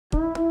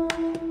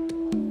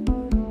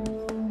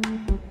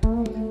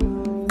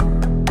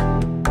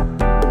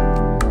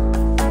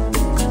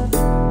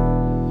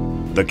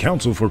The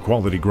Council for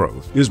Quality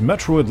Growth is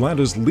Metro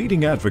Atlanta's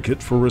leading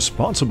advocate for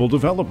responsible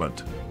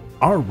development.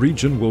 Our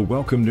region will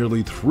welcome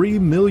nearly 3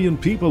 million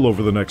people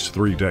over the next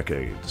 3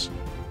 decades.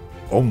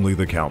 Only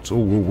the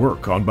Council will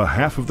work on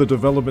behalf of the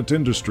development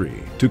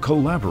industry to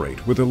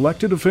collaborate with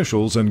elected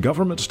officials and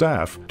government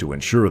staff to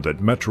ensure that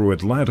Metro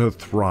Atlanta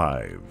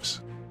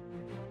thrives.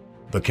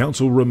 The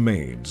Council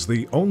remains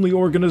the only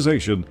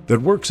organization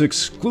that works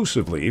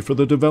exclusively for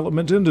the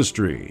development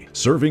industry,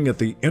 serving at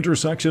the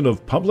intersection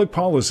of public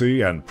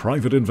policy and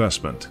private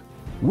investment.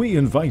 We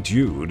invite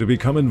you to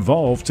become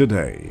involved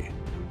today.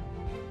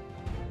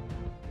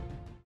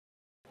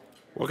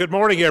 Well, good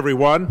morning,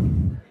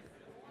 everyone.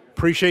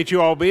 Appreciate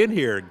you all being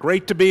here.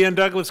 Great to be in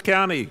Douglas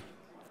County.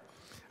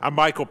 I'm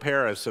Michael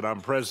Paris, and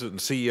I'm President and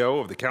CEO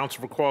of the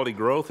Council for Quality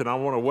Growth, and I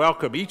want to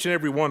welcome each and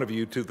every one of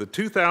you to the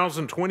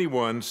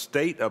 2021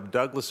 State of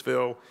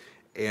Douglasville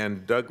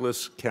and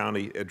Douglas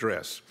County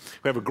Address.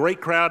 We have a great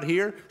crowd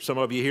here. Some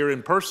of you here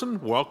in person,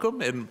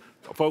 welcome, and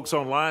folks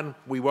online,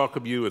 we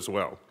welcome you as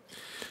well.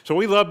 So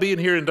we love being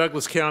here in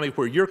Douglas County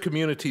where your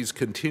communities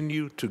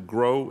continue to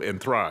grow and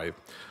thrive.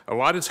 A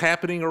lot is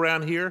happening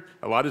around here,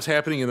 a lot is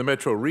happening in the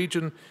metro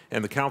region,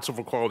 and the Council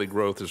for Quality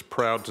Growth is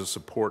proud to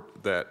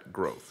support that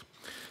growth.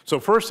 So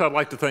first, I'd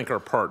like to thank our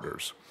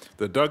partners,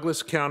 the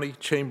Douglas County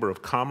Chamber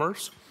of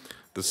Commerce,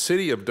 the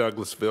City of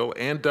Douglasville,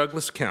 and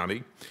Douglas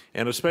County,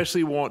 and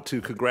especially want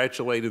to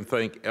congratulate and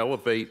thank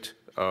Elevate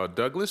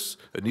Douglas,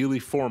 a newly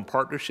formed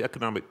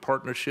economic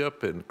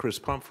partnership, and Chris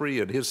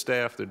Pumphrey and his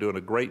staff. They're doing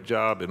a great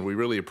job, and we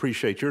really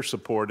appreciate your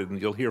support, and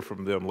you'll hear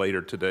from them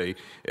later today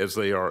as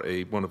they are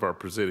one of our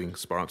presenting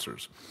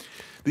sponsors.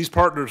 These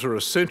partners are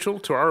essential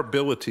to our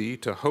ability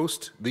to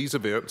host these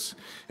events,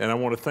 and I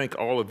want to thank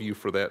all of you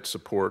for that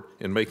support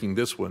in making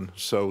this one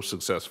so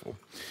successful.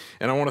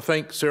 And I want to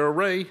thank Sarah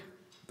Ray,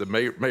 the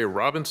Mayor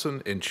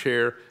Robinson, and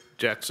Chair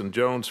Jackson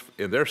Jones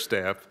and their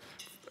staff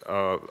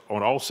on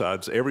all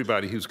sides,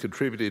 everybody who's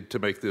contributed to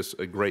make this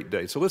a great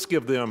day. So let's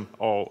give them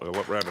all a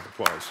round of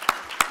applause.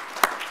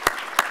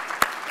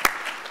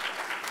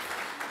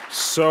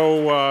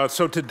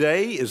 So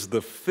today is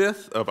the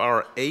 5th of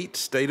our 8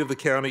 State of the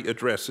County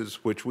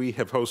addresses, which we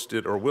have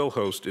hosted or will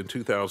host in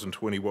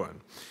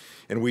 2021.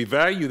 And we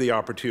value the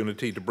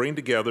opportunity to bring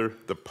together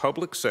the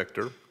public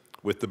sector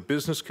with the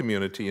business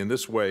community in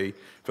this way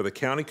for the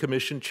county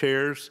commission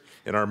chairs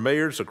and our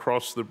mayors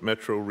across the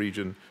metro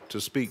region to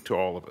speak to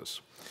all of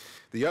us.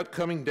 The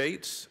upcoming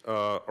dates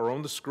are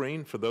on the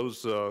screen for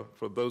those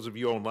of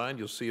you online.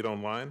 You'll see it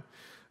online.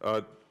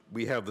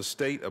 We have the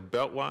State of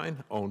Beltline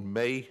on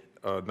May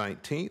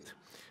 19th.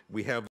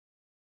 We have the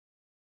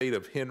State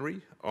of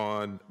Henry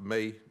on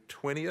May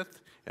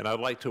 20th, and I'd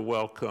like to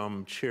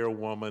welcome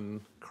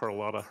Chairwoman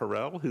Carlotta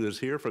Harrell, who is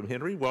here from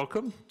Henry.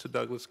 Welcome to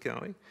Douglas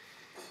County.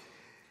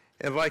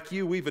 And like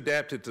you, we've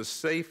adapted to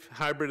safe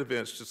hybrid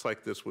events just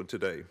like this one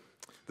today.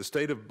 The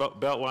State of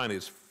Beltline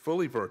is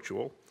fully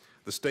virtual.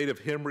 The State of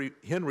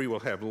Henry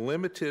will have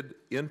limited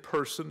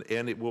in-person,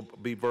 and it will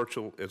be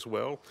virtual as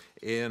well.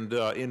 And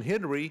in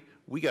Henry,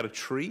 we got a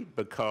treat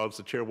because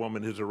the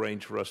chairwoman has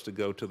arranged for us to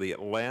go to the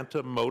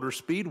Atlanta Motor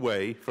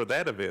Speedway for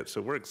that event. So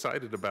we're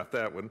excited about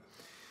that one.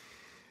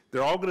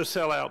 They're all going to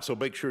sell out, so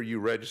make sure you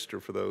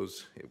register for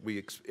those. We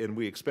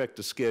expect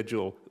to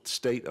schedule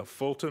State of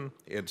Fulton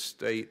and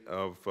State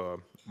of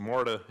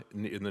Marta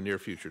in the near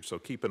future. So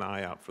keep an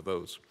eye out for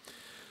those.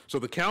 So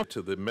the count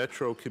to the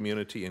metro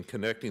community and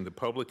connecting the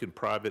public and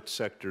private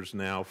sectors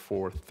now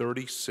for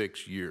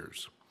 36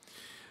 years.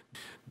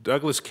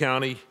 Douglas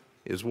County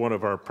is one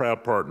of our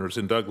proud partners,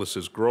 and Douglas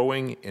is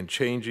growing and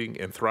changing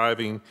and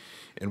thriving,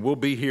 and we'll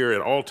be here at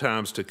all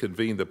times to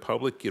convene the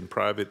public and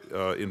private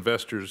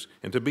investors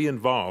and to be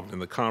involved in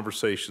the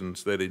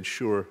conversations that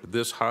ensure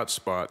this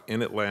hotspot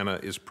in Atlanta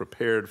is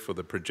prepared for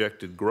the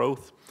projected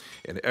growth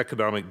and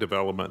economic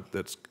development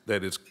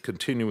that is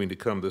continuing to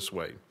come this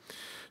way.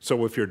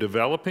 So if you're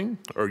developing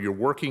or you're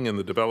working in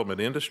the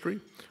development industry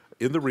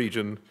in the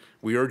region,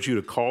 we urge you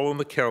to call on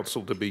the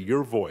council to be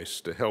your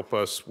voice to help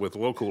us with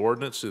local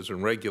ordinances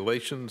and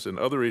regulations and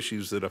other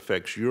issues that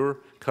affects your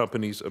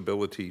company's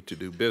ability to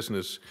do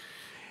business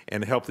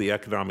and help the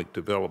economic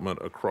development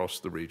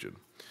across the region.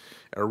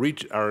 Our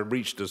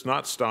reach does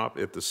not stop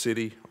at the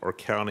city or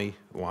county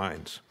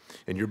lines,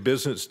 and your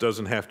business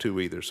doesn't have to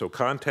either. So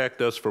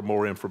contact us for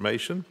more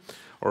information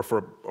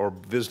or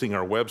visiting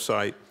our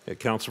website at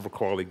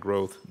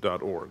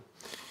councilforqualitygrowth.org.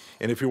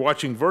 And if you're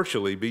watching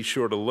virtually, be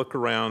sure to look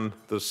around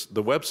the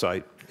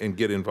website and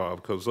get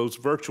involved, because those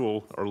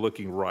virtual are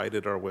looking right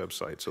at our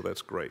website, so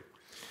that's great.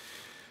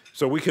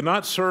 So we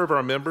cannot serve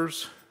our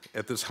members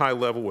at this high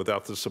level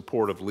without the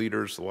support of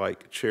leaders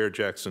like Chair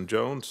Jackson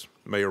Jones,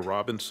 Mayor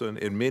Robinson,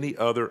 and many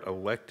other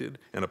elected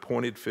and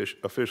appointed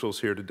officials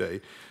here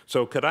today.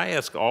 So could I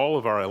ask all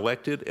of our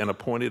elected and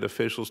appointed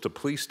officials to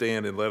please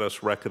stand and let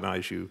us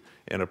recognize you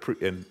and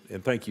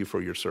thank you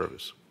for your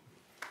service.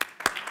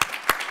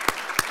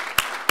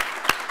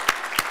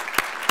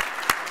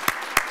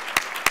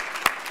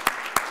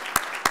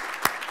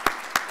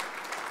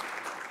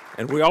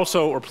 And we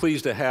also are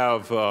pleased to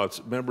have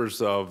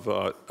members of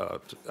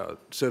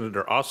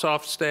Senator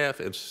Ossoff's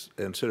staff and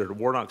Senator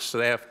Warnock's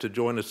staff to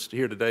join us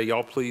here today.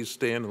 Y'all please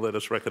stand and let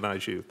us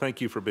recognize you. Thank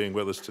you for being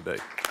with us today.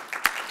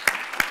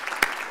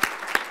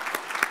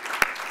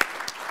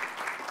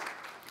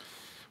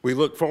 We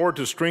look forward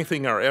to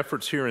strengthening our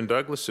efforts here in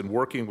Douglas and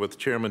working with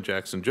Chairman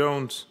Jackson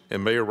Jones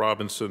and Mayor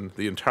Robinson,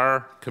 the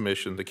entire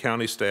commission, the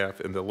county staff,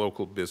 and the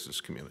local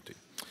business community.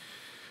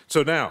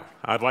 So now,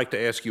 I'd like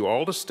to ask you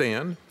all to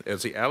stand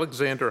as the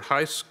Alexander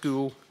High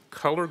School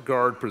Color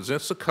Guard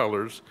presents the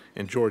colors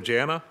and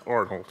Georgiana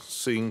Arnold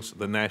sings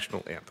the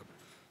national anthem.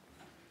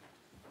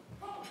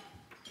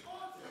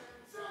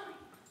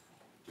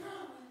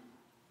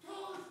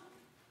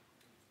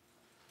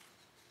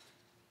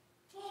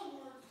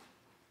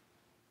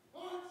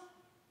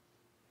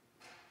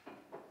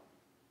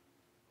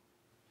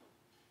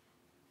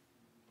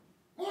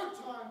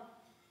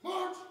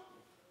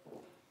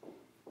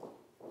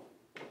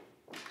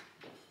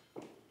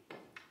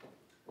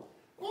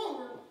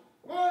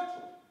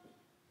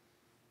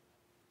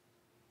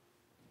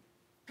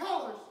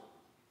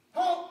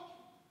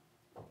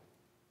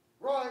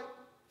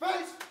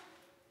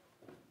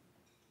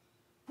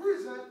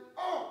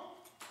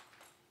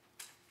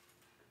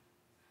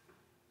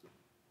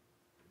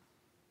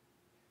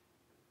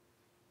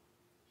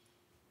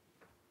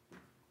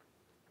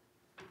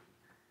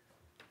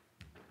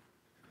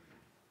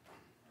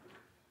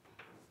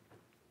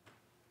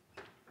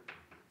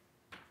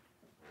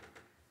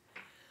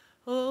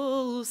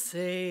 Oh,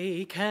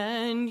 say,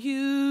 can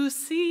you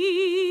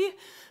see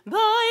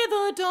by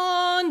the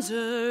dawn's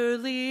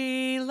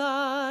early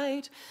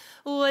light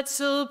what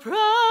so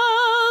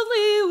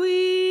proudly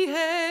we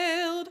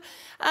hailed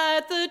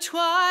at the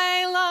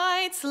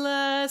twilight's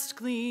last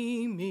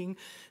gleaming,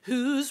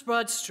 whose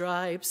broad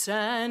stripes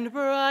and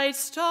bright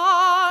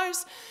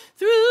stars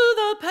through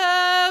the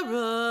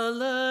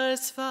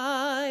perilous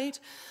fight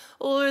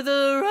o'er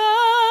the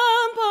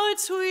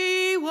ramparts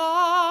we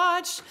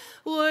watched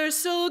were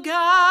so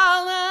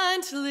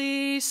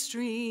gallantly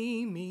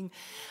streaming,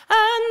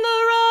 and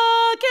the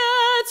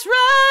rocket's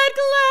red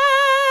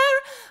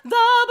glare,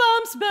 the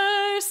bombs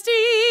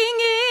bursting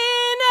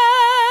in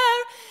air,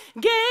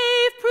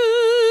 gave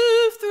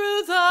proof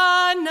through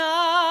the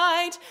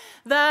night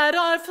that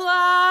our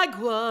flag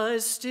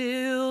was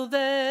still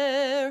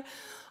there.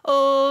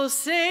 Oh,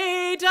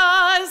 say,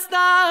 does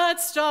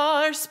that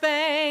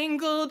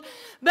star-spangled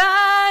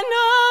banner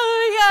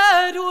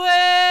yet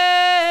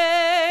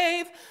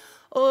wave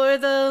o'er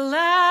the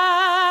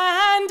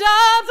land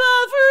of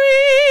the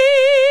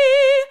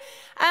free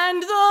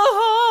and the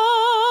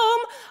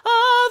home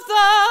of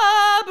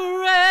the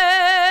brave?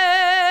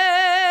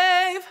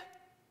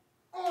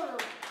 Order,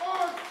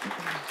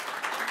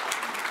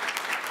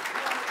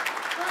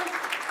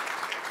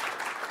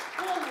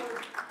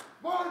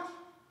 march,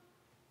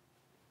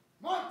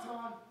 march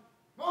on,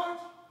 march.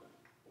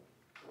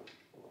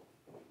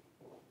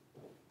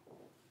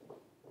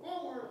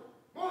 Forward,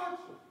 march.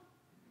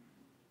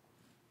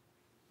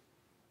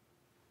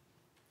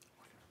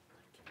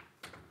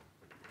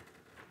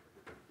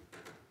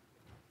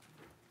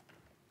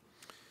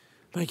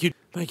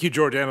 Thank you,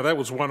 Georgiana. That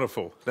was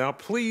wonderful. Now,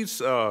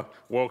 please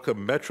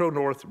welcome Metro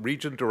North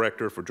Region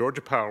Director for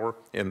Georgia Power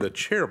and the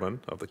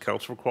Chairman of the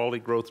Council for Quality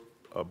Growth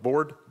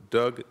Board,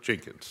 Doug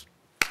Jenkins.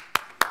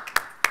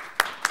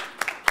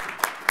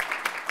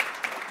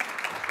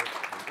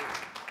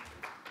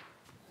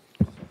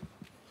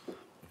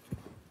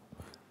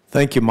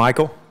 Thank you,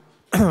 Michael.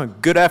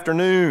 Good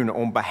afternoon.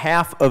 On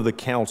behalf of the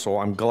council,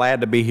 I'm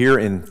glad to be here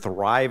in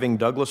thriving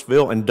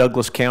Douglasville and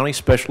Douglas County,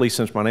 especially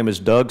since my name is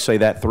Doug. Say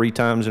that 3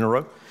 times in a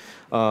row.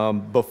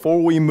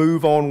 Before we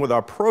move on with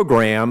our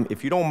program,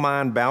 if you don't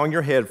mind bowing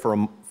your head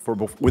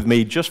with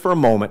me just for a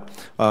moment,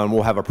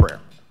 we'll have a prayer.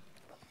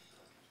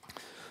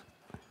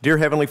 Dear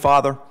Heavenly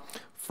Father,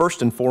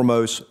 first and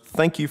foremost,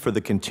 thank you for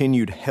the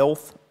continued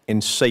health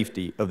and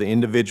safety of the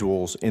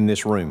individuals in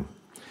this room.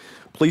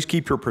 Please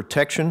keep your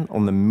protection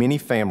on the many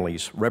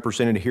families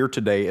represented here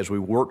today as we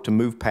work to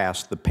move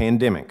past the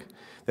pandemic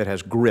that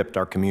has gripped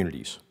our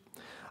communities.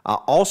 I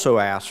also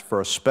ask for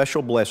a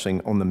special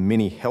blessing on the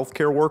many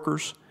healthcare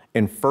workers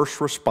and first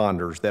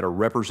responders that are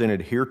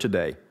represented here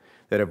today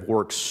that have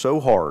worked so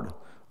hard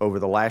over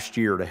the last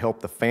year to help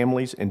the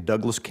families in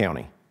Douglas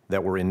County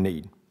that were in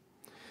need.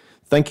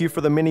 Thank you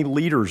for the many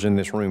leaders in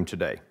this room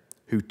today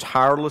who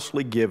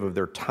tirelessly give of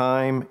their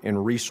time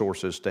and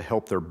resources to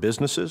help their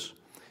businesses,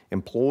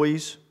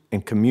 employees,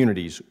 and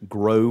communities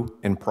grow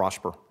and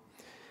prosper.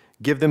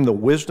 Give them the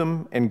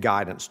wisdom and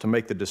guidance to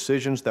make the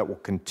decisions that will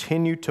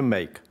continue to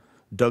make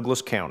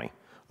Douglas County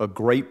a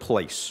great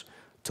place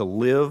to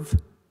live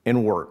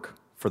and work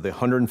for the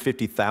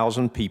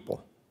 150,000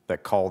 people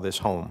that call this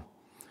home.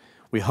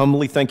 We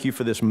humbly thank you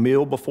for this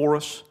meal before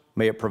us.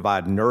 May it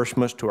provide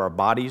nourishment to our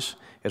bodies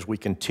as we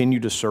continue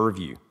to serve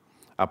you.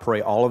 I pray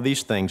all of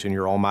these things in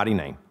your almighty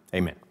name.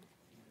 Amen.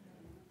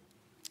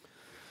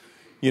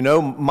 You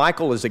know,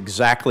 Michael is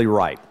exactly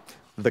right.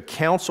 The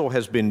council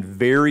has been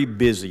very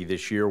busy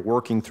this year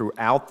working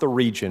throughout the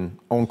region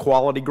on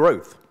quality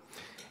growth.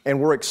 And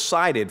we're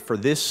excited for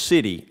this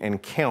city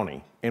and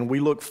county, and we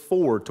look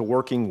forward to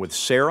working with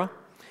Sarah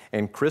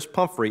and Chris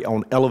Pumphrey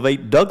on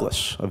Elevate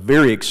Douglas, a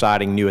very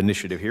exciting new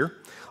initiative here,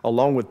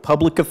 along with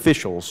public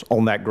officials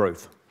on that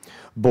growth.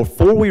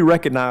 Before we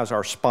recognize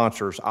our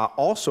sponsors, I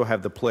also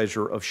have the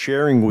pleasure of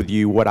sharing with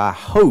you what I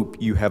hope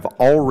you have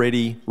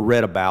already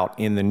read about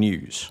in the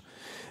news.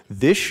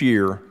 This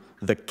year,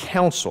 the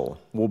Council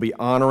will be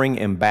honoring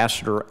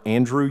Ambassador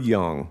Andrew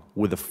Young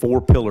with a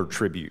 4-pillar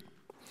tribute.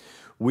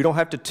 We don't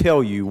have to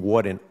tell you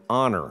what an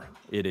honor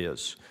it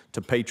is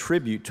to pay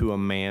tribute to a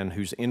man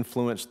who's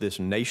influenced this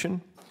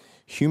nation,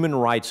 human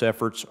rights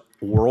efforts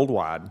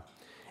worldwide,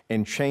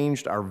 and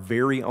changed our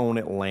very own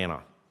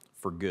Atlanta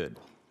for good.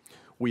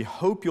 We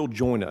hope you'll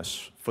join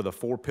us for the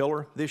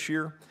 4-pillar this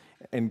year,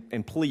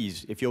 and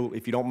please, if you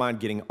don't mind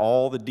getting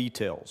all the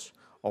details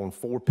on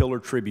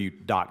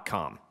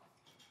 4pillartribute.com.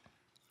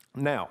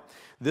 Now,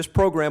 this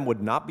program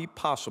would not be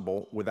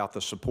possible without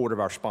the support of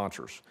our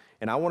sponsors,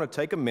 and I want to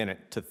take a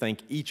minute to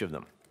thank each of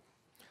them.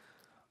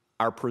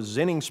 Our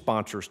presenting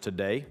sponsors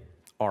today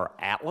are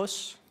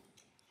Atlas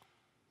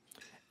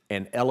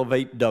and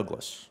Elevate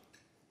Douglas.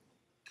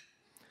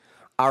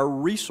 Our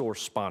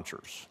resource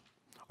sponsors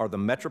are the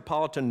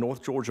Metropolitan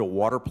North Georgia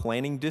Water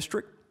Planning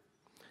District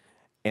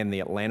and the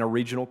Atlanta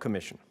Regional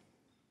Commission.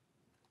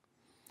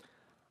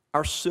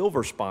 Our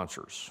silver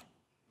sponsors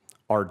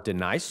are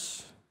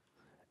Denice,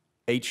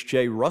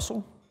 H.J.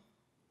 Russell,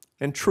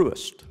 and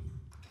Truist.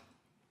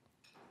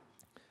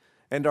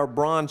 And our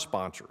bronze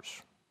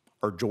sponsors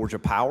are Georgia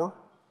Power,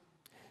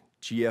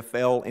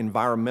 GFL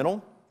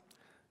Environmental,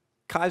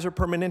 Kaiser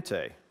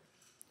Permanente,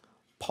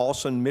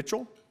 Paulson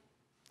Mitchell,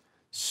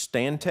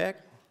 Stantec,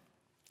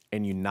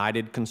 and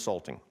United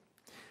Consulting.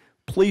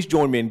 Please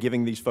join me in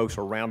giving these folks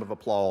a round of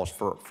applause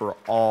for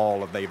all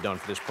that they've done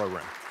for this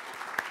program.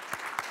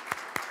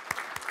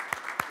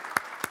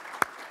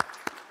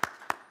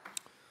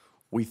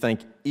 We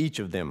thank each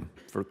of them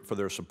for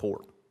their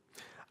support.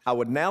 I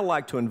would now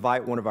like to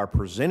invite one of our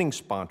presenting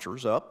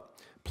sponsors up.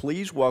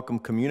 Please welcome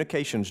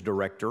Communications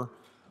Director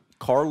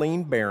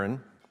Carlene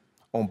Barron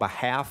on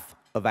behalf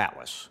of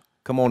Atlas.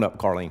 Come on up,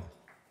 Carlene.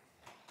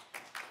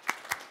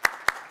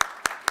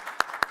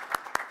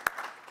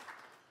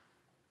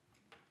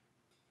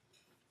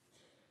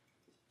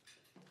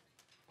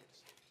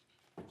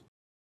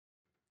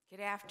 Good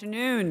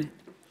afternoon.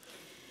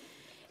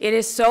 It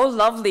is so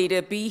lovely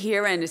to be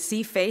here and to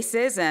see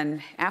faces,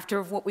 and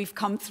after what we've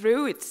come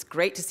through, it's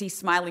great to see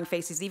smiling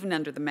faces even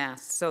under the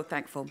mask. So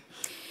thankful.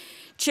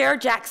 Chair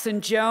Jackson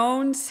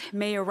Jones,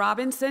 Mayor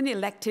Robinson,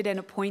 elected and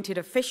appointed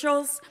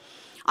officials,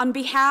 on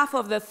behalf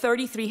of the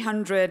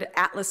 3,300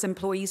 Atlas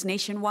employees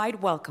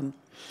nationwide, welcome.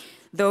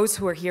 Those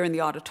who are here in the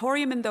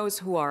auditorium and those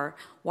who are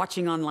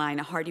watching online,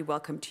 a hearty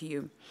welcome to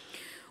you.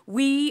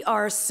 We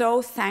are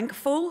so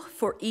thankful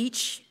for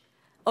each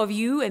of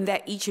you and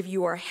that each of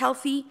you are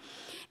healthy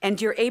and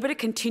you're able to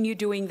continue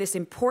doing this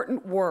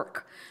important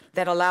work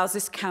that allows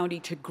this county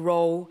to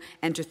grow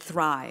and to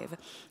thrive.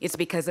 It's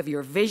because of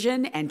your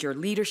vision and your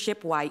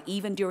leadership why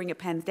even during a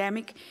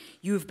pandemic,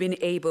 you've been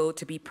able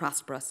to be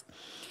prosperous.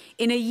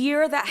 In a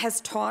year that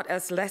has taught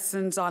us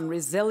lessons on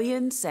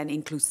resilience and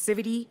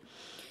inclusivity,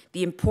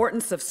 the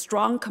importance of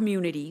strong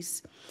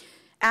communities,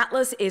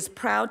 Atlas is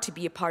proud to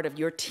be a part of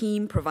your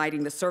team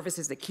providing the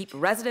services that keep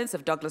residents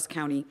of Douglas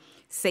County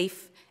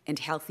safe and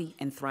healthy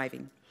and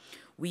thriving.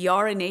 We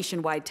are a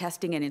nationwide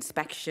testing and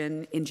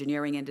inspection,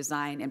 engineering and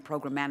design and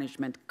program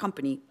management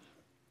company,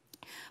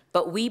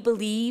 but we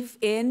believe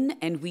in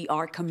and we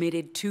are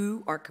committed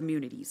to our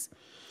communities.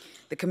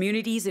 The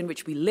communities in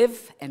which we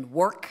live and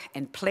work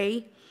and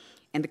play,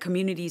 and the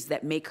communities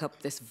that make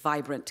up this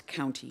vibrant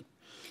county.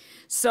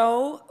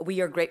 So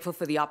we are grateful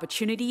for the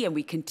opportunity, and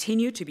we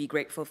continue to be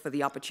grateful for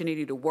the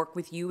opportunity to work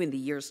with you in the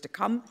years to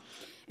come,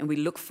 and we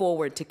look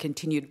forward to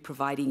continued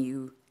providing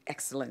you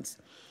excellence.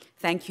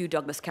 Thank you,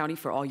 Douglas County,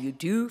 for all you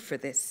do for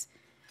this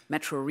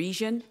metro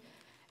region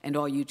and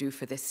all you do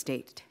for this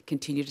state.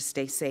 Continue to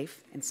stay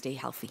safe and stay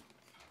healthy.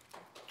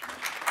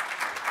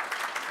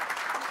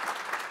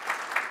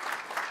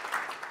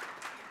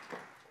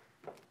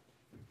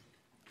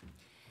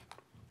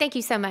 Thank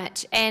you so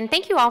much, and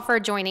thank you all for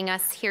joining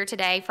us here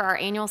today for our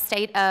annual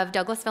State of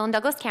Douglasville and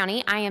Douglas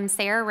County. I am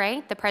Sarah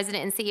Ray, the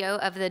President and CEO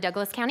of the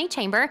Douglas County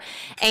Chamber,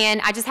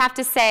 and I just have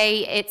to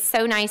say it's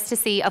so nice to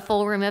see a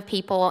full room of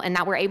people and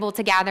that we're able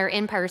to gather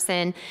in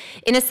person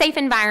in a safe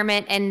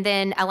environment and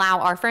then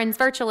allow our friends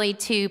virtually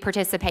to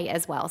participate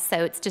as well.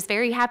 So it's just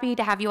very happy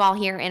to have you all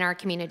here in our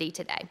community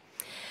today.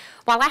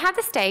 While I have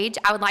the stage,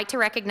 I would like to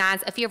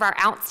recognize a few of our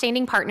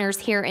outstanding partners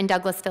here in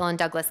Douglasville and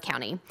Douglas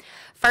County.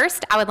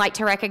 First, I would like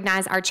to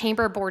recognize our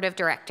Chamber Board of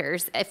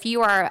Directors. If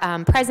you are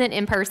present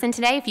in person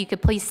today, if you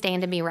could please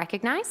stand and be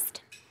recognized.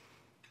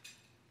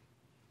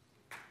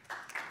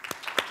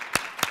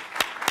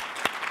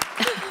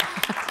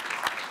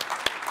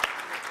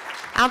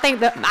 I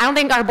don't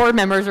think our board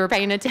members were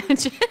paying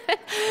attention.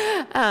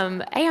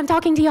 Hey, I'm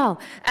talking to y'all.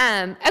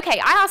 Okay,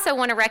 I also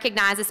want to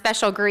recognize a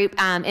special group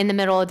in the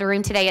middle of the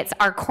room today. It's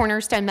our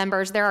Cornerstone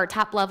members. They're our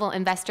top-level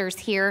investors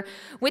here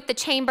with the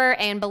Chamber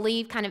and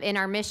believe kind of in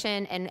our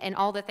mission and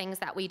all the things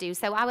that we do.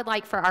 So I would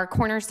like for our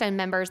Cornerstone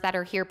members that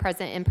are here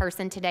present in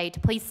person today to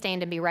please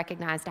stand and be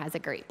recognized as a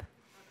group.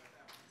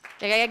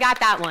 I got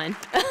that one.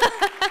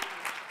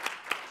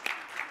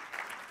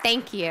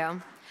 Thank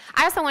you.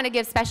 I also want to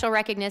give special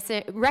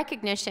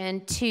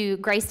recognition to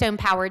Greystone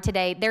Power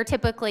today. They're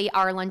typically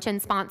our luncheon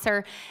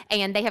sponsor,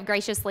 and they have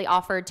graciously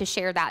offered to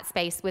share that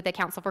space with the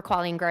Council for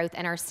Quality and Growth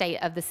in our state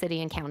of the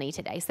city and county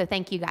today. So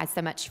thank you guys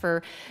so much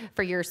for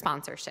your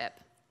sponsorship.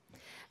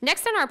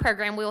 Next on our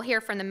program, we'll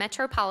hear from the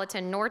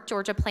Metropolitan North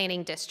Georgia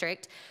Planning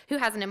District, who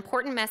has an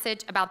important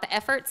message about the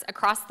efforts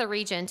across the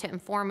region to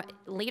inform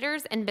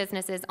leaders and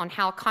businesses on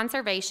how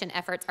conservation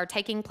efforts are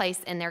taking place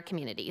in their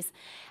communities.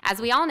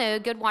 As we all know,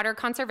 good water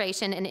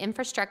conservation and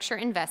infrastructure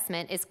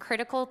investment is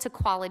critical to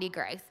quality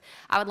growth.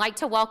 I would like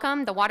to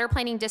welcome the Water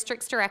Planning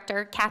District's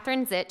Director,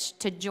 Catherine Zitch,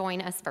 to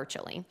join us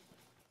virtually.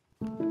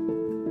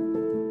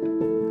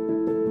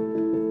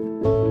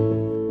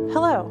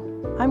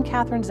 Hello, I'm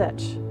Catherine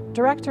Zitch,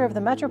 Director of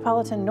the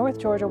Metropolitan North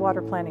Georgia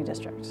Water Planning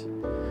District.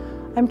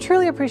 I'm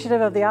truly appreciative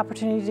of the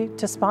opportunity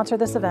to sponsor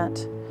this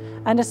event,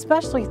 and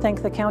especially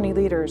thank the county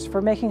leaders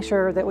for making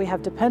sure that we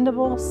have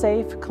dependable,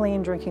 safe,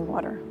 clean drinking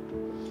water.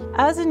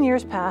 As in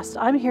years past,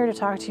 I'm here to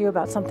talk to you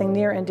about something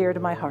near and dear to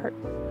my heart.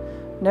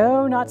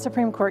 No, not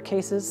Supreme Court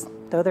cases,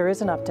 though there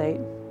is an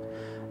update.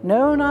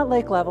 No, not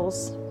lake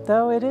levels,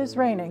 though it is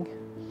raining.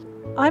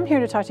 I'm here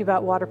to talk to you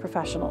about water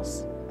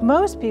professionals.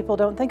 Most people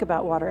don't think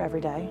about water every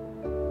day.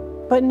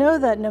 But know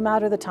that no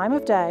matter the time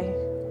of day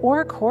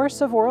or course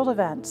of world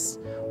events,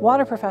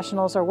 water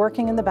professionals are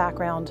working in the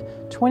background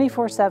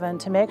 24/7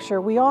 to make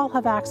sure we all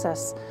have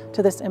access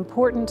to this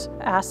important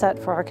asset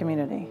for our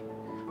community.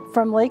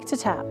 From lake to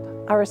tap,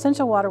 our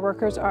essential water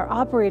workers are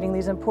operating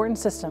these important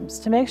systems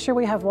to make sure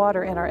we have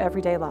water in our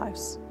everyday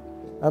lives.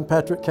 I'm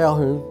Patrick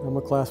Calhoun. I'm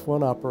a Class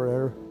 1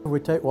 operator.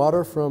 We take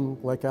water from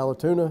Lake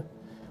Allatoona,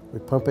 we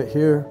pump it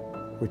here,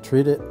 we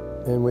treat it,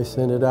 and we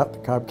send it out to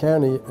Cobb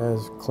County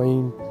as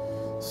clean,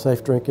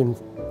 safe drinking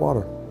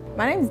water.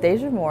 My name is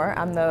Deja Moore.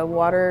 I'm the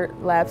Water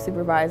Lab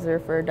Supervisor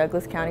for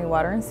Douglas County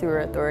Water and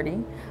Sewer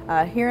Authority.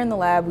 Here in the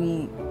lab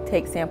we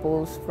take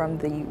samples from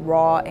the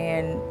raw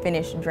and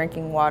finished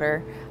drinking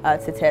water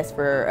to test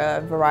for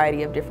a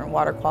variety of different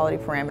water quality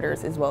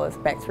parameters as well as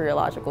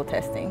bacteriological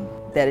testing.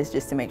 That is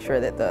just to make sure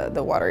that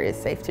the water is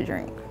safe to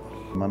drink.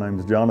 My name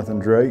is Jonathan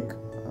Drake.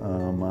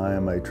 I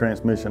am a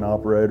transmission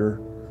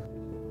operator.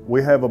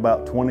 We have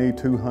about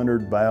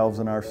 2,200 valves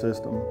in our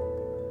system.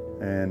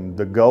 And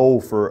the goal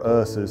for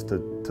us is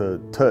to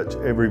touch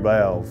every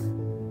valve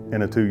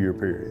in a 2-year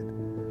period.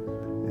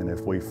 And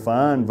if we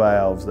find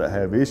valves that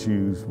have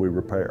issues, we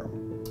repair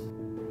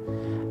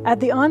them. At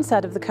the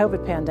onset of the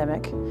COVID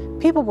pandemic,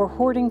 people were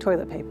hoarding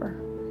toilet paper,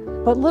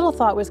 but little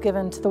thought was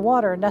given to the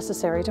water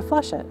necessary to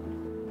flush it.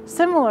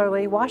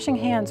 Similarly, washing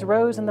hands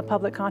rose in the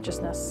public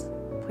consciousness.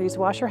 Please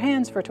wash your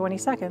hands for 20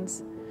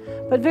 seconds.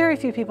 But very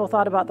few people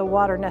thought about the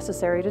water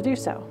necessary to do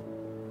so.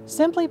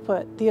 Simply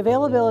put, the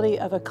availability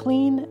of a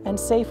clean and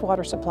safe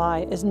water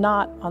supply is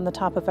not on the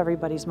top of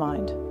everybody's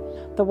mind.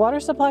 The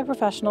water supply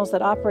professionals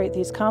that operate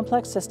these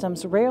complex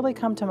systems rarely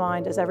come to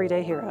mind as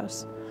everyday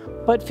heroes.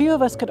 But few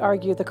of us could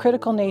argue the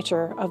critical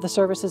nature of the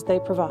services they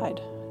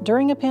provide,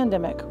 during a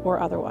pandemic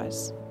or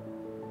otherwise.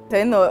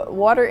 In the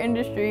water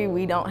industry,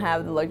 we don't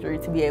have the luxury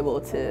to be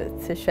able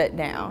to shut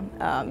down.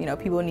 You know,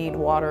 people need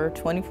water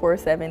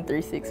 24/7,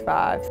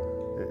 365.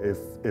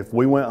 If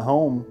we went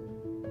home,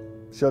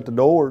 shut the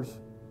doors,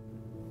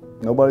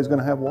 nobody's going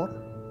to have water.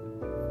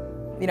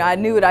 You know, I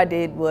knew what I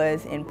did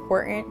was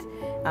important,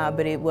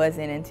 but it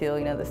wasn't until,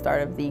 you know, the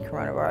start of the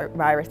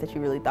coronavirus that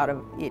you really thought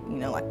of it, you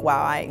know, like,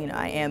 wow,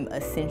 I am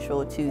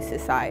essential to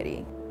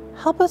society.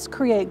 Help us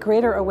create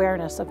greater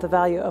awareness of the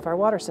value of our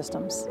water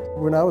systems.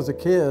 When I was a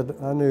kid,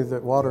 I knew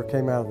that water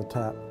came out of the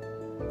tap,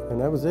 and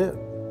that was it.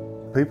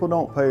 People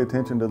don't pay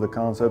attention to the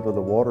concept of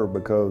the water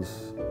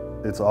because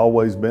it's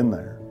always been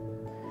there.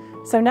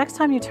 So next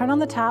time you turn on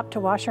the tap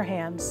to wash your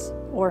hands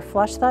or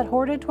flush that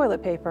hoarded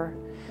toilet paper,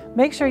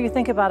 make sure you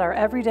think about our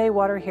everyday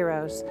water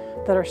heroes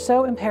that are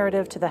so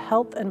imperative to the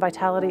health and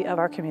vitality of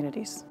our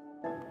communities.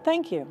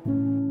 Thank you.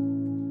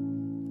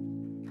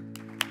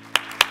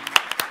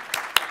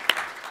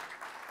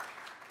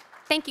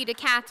 Thank you to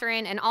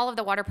Catherine and all of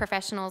the water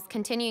professionals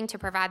continuing to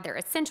provide their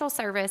essential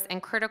service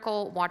and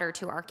critical water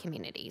to our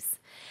communities.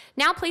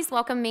 Now please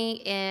welcome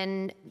me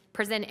in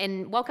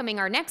welcoming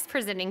our next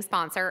presenting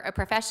sponsor, a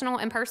professional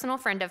and personal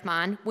friend of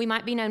mine, we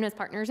might be known as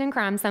partners in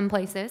crime some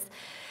places,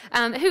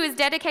 who is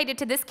dedicated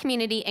to this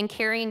community and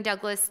carrying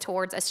Douglas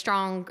towards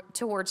strong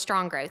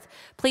growth.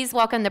 Please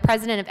welcome the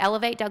president of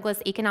Elevate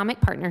Douglas Economic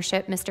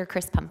Partnership, Mr.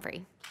 Chris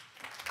Pumphrey.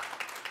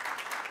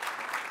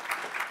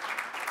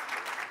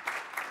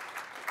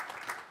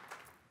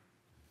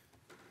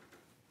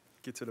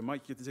 get to the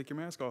mic, you get to take your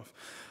mask off.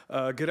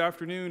 Good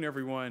afternoon,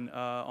 everyone.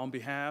 On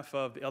behalf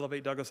of the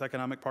Elevate Douglas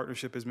Economic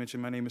Partnership, as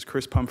mentioned, my name is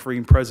Chris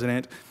Pumphrey,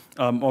 president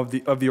of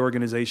the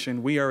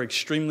organization. We are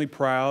extremely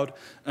proud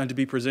to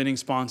be presenting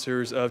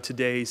sponsors of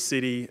today's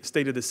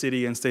State of the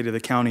City and State of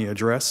the County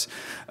address.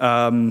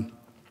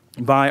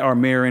 By our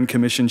mayor and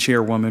commission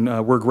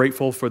chairwoman. We're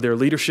grateful for their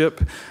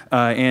leadership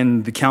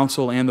and the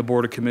council and the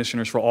board of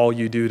commissioners for all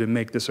you do to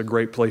make this a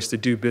great place to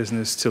do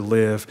business, to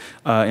live,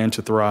 and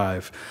to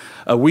thrive.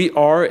 We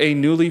are a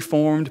newly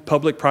formed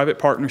public-private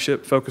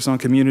partnership focused on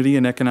community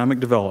and economic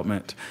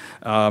development.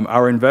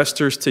 Our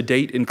investors to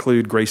date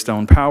include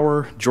Greystone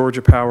Power,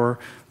 Georgia Power,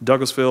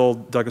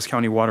 Douglasville, Douglas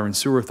County Water and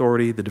Sewer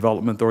Authority, the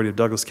Development Authority of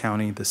Douglas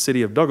County, the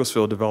City of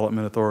Douglasville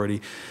Development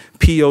Authority,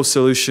 PO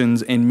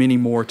Solutions, and many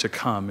more to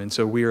come. And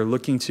so we are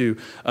looking to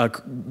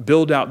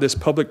build out this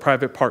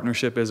public-private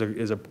partnership as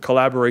a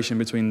collaboration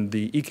between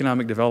the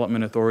Economic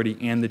Development Authority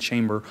and the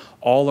Chamber,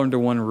 all under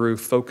one roof,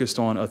 focused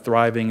on a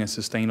thriving and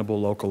sustainable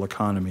local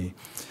economy.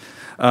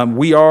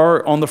 We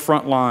are on the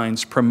front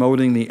lines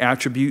promoting the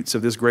attributes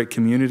of this great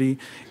community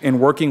and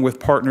working with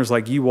partners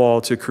like you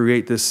all to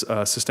create this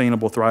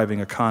sustainable,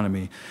 thriving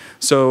economy.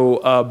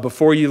 So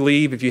before you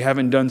leave, if you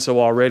haven't done so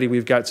already,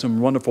 we've got some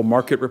wonderful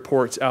market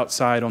reports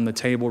outside on the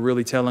table,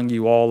 really telling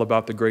you all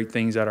about the great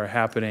things that are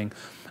happening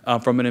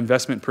from an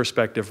investment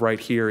perspective right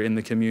here in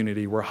the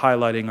community. We're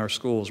highlighting our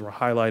schools. We're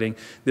highlighting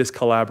this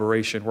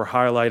collaboration. We're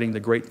highlighting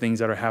the great things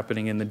that are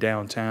happening in the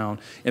downtown,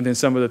 and then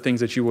some of the things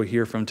that you will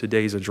hear from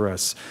today's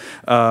address.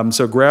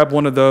 So grab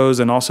one of those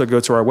and also go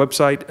to our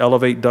website,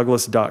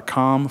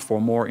 elevatedouglas.com, for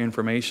more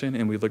information,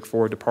 and we look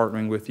forward to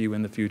partnering with you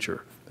in the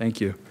future. Thank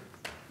you.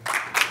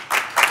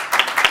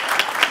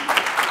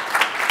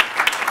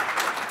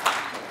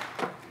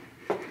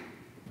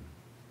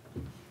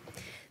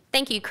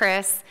 Thank you,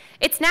 Chris.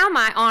 It's now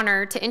my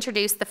honor to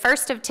introduce the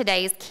first of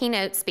today's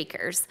keynote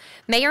speakers.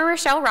 Mayor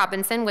Rochelle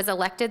Robinson was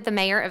elected the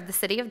mayor of the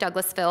city of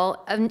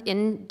Douglasville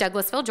in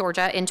Douglasville,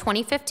 Georgia in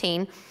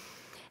 2015,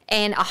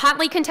 and a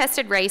hotly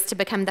contested race to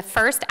become the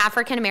first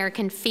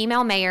African-American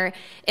female mayor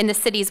in the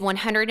city's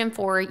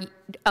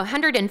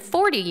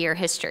 140-year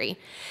history.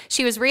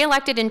 She was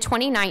reelected in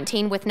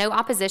 2019 with no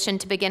opposition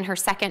to begin her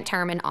second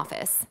term in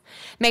office.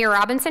 Mayor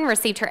Robinson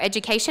received her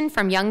education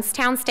from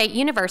Youngstown State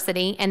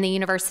University and the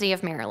University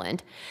of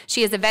Maryland.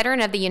 She is a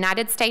veteran of the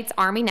United States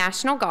Army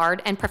National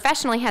Guard and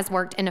professionally has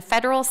worked in a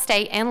federal,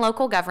 state, and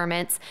local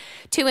governments,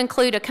 to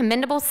include a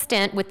commendable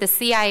stint with the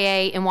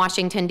CIA in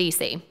Washington,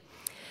 D.C.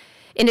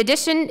 In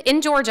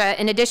Georgia,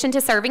 in addition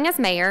to serving as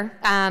mayor,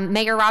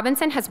 Mayor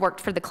Robinson has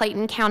worked for the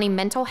Clayton County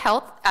Mental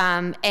Health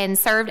and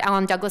served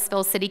on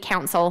Douglasville City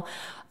Council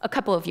a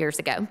couple of years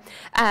ago.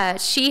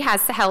 She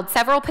has held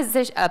several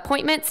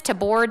appointments to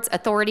boards,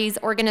 authorities,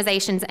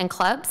 organizations, and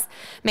clubs.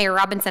 Mayor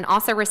Robinson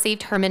also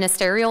received her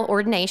ministerial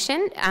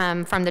ordination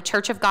from the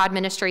Church of God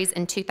Ministries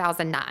in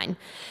 2009.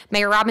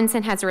 Mayor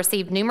Robinson has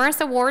received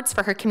numerous awards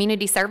for her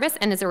community service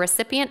and is a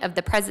recipient of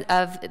the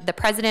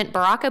President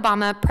Barack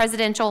Obama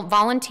Presidential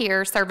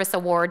Volunteer Service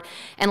Award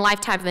and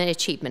Lifetime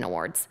Achievement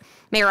Awards.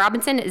 Mayor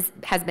Robinson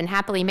has been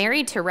happily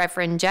married to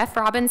Reverend Jeff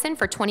Robinson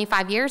for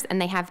 25 years,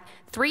 and they have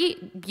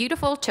 3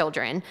 beautiful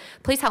children.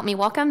 Please help me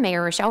welcome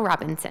Mayor Rochelle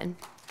Robinson.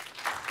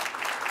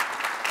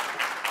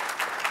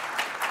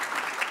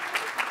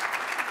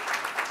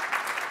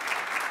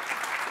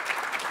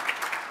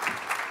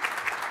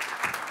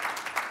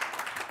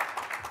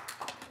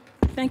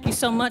 Thank you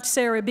so much,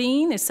 Sarah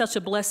Bean. It's such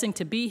a blessing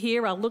to be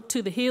here. I look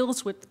to the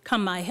hills with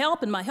come my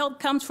help, and my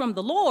help comes from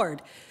the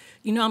Lord.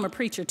 You know I'm a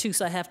preacher too,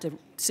 so I have to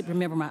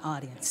remember my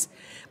audience.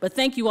 But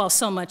thank you all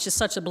so much. It's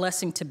such a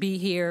blessing to be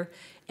here.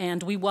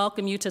 And we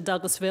welcome you to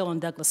Douglasville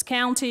and Douglas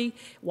County.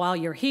 While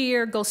you're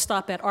here, go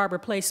stop at Arbor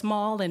Place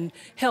Mall and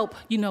help,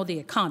 the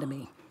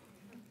economy.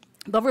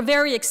 But we're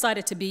very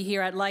excited to be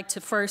here. I'd like to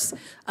first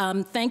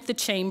thank the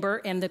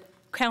Chamber and the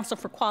Council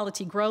for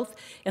Quality Growth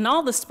and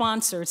all the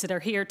sponsors that are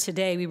here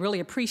today. We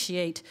really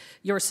appreciate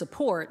your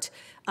support.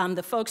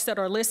 The folks that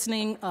are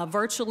listening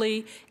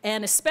virtually,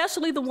 and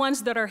especially the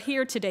ones that are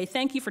here today,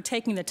 thank you for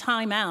taking the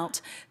time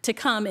out to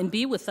come and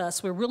be with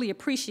us. We really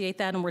appreciate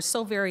that, and we're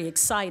so very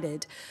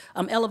excited.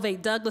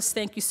 Elevate Douglas,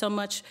 thank you so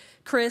much,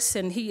 Chris,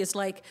 and he is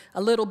like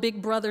a little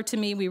big brother to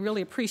me. We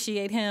really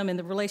appreciate him and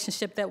the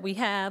relationship that we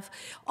have.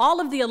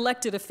 All of the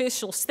elected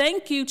officials,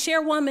 thank you.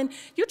 Chairwoman,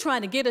 you're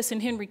trying to get us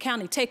in Henry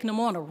County, taking them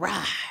on a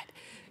ride.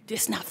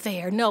 It's not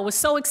fair. No, it's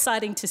so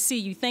exciting to see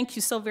you. Thank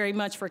you so very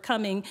much for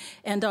coming,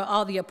 and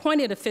all the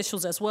appointed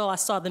officials as well. I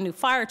saw the new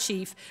fire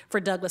chief for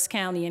Douglas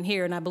County in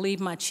here, and I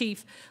believe my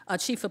chief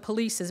of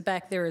police is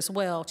back there as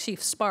well,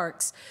 Chief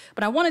Sparks.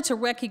 But I wanted to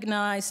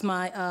recognize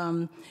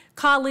my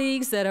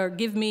colleagues that are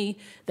give me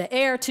the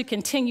air to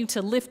continue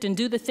to lift and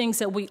do the things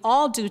that we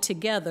all do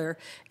together.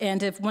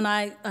 And when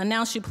I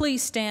announce you,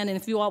 please stand, and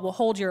if you all will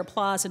hold your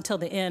applause until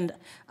the end,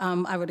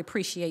 I would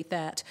appreciate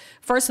that.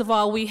 First of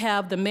all, we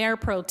have the Mayor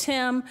Pro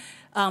Tem,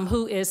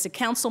 who is the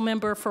council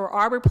member for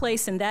Arbor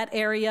Place in that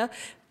area,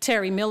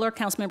 Terry Miller,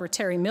 Councilmember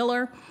Terry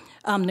Miller.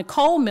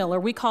 Nicole Miller,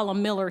 we call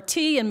them Miller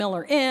T and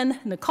Miller N.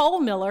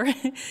 Nicole Miller,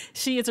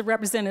 she is a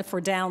representative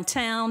for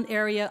downtown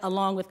area,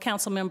 along with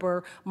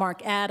Councilmember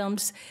Mark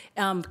Adams.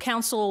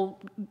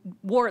 Council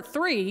Ward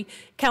 3,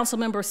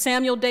 Councilmember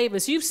Samuel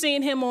Davis. You've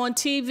seen him on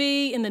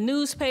TV, in the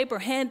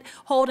newspaper,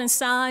 holding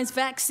signs,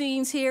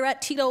 vaccines here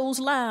at Tito's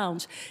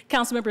Lounge.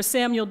 Councilmember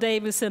Samuel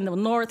Davis in the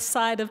north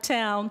side of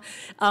town,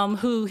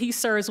 who he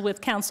serves with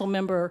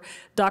Councilmember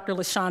Dr.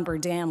 LaShondra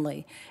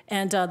Danley.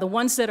 And the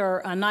ones that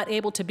are not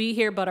able to be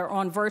here but are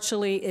on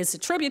virtually is the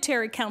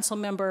Tributary Council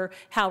Member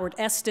Howard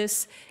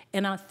Estes,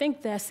 and I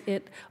think that's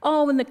it.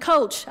 Oh, and the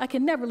coach, I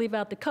can never leave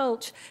out the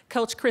coach,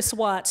 Coach Chris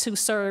Watts, who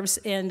serves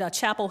in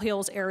Chapel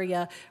Hills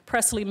area,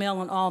 Presley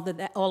Mill, and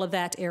all of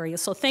that area.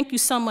 So thank you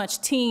so much,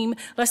 team.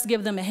 Let's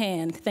give them a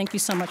hand. Thank you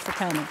so much for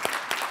coming.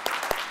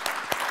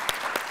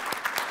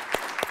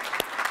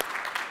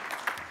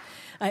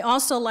 I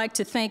also like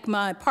to thank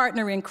my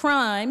partner in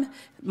crime,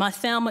 my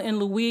Thelma and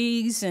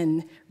Louise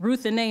and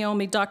Ruth and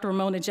Naomi, Dr.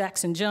 Ramona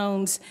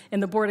Jackson-Jones,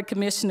 and the Board of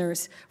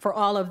Commissioners for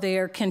all of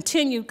their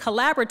continued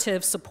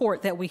collaborative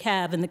support that we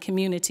have in the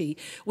community.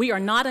 We are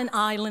not an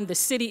island. The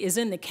city is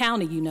in the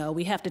county, you know.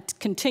 We have to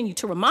continue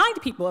to remind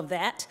people of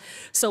that,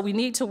 so we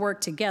need to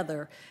work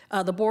together.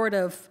 The Board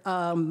of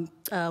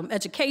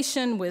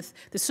Education with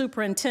the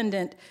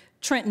Superintendent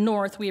Trent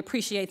North, we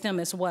appreciate them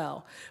as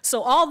well.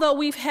 So although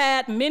we've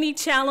had many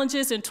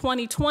challenges in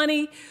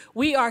 2020,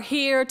 we are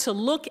here to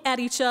look at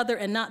each other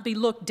and not be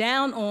looked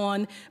down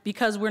on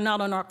because we're not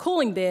on our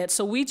cooling bed.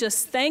 So we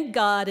just thank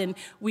God, and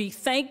we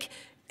thank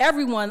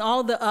everyone,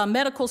 all the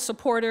medical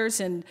supporters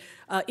and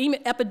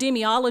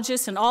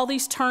epidemiologists and all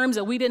these terms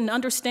that we didn't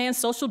understand,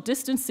 social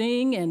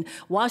distancing and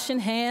washing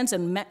hands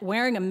and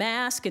wearing a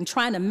mask and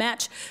trying to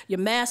match your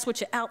mask with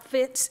your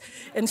outfits.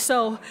 And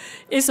so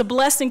it's a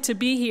blessing to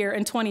be here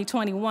in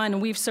 2021, and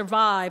we've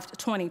survived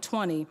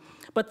 2020.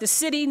 But the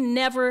city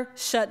never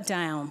shut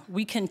down.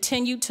 We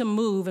continue to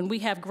move, and we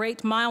have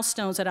great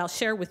milestones that I'll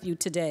share with you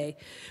today.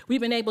 We've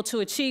been able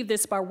to achieve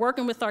this by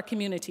working with our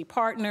community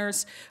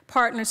partners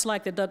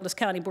like the Douglas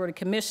County Board of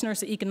Commissioners,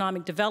 the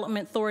Economic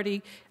Development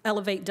Authority,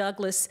 Elevate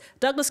Douglas,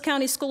 Douglas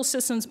County School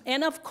Systems,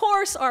 and of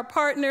course our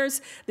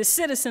partners, the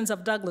citizens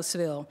of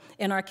Douglasville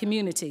and our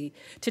community.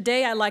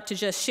 Today I'd like to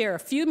just share a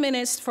few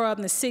minutes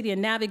from the city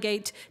and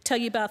tell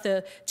you about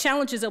the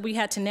challenges that we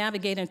had to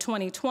navigate in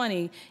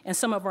 2020 and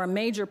some of our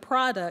major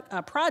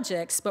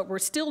projects, but we're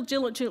still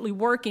diligently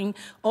working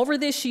over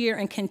this year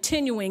and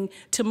continuing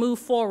to move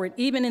forward,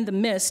 even in the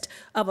midst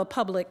of a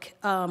public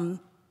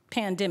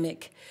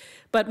pandemic.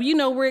 But you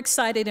know, we're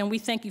excited, and we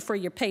thank you for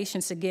your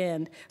patience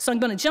again. So I'm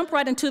going to jump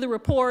right into the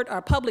report.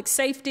 Our public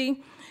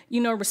safety, you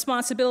know,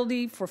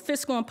 responsibility for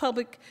fiscal and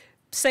public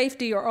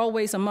safety are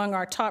always among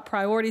our top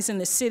priorities in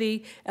the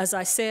city. As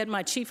I said,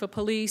 my chief of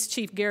police,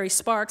 Chief Gary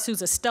Sparks,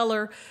 who's a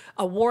stellar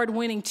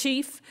award-winning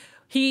chief,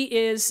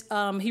 he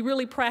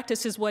really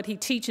practices what he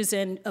teaches,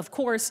 and of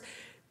course,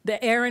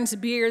 the Aaron's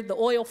beard, the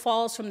oil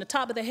falls from the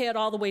top of the head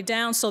all the way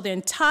down, so the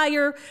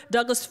entire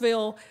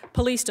Douglasville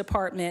Police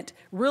Department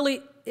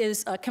really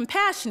is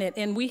compassionate,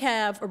 and we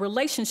have a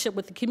relationship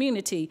with the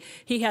community.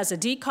 He has a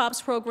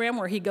DCOPS program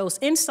where he goes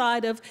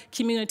inside of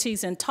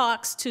communities and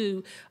talks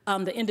to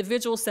the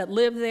individuals that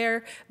live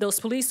there. Those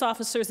police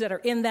officers that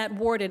are in that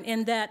ward and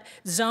in that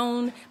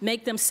zone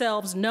make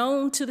themselves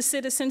known to the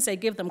citizens. They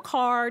give them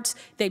cards,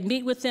 they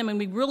meet with them, and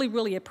we really,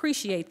 really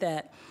appreciate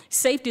that.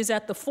 Safety is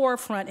at the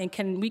forefront,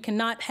 and we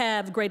cannot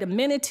have great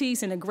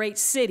amenities in a great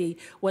city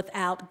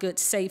without good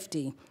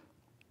safety.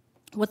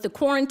 With the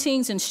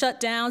quarantines and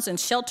shutdowns and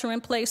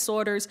shelter-in-place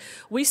orders,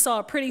 we saw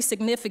a pretty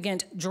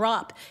significant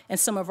drop in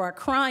some of our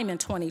crime in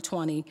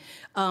 2020.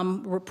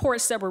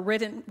 Reports that were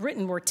written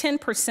were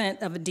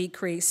 10% of a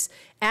decrease.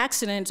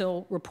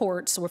 Accidental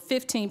reports were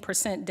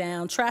 15%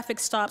 down. Traffic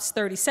stops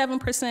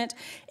 37%,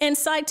 and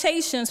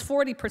citations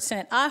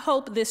 40%. I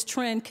hope this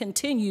trend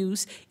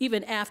continues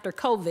even after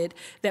COVID,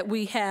 that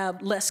we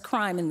have less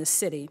crime in the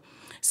city.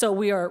 So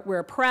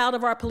we're proud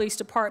of our police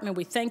department.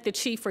 We thank the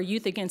chief for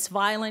Youth Against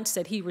Violence,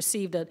 that he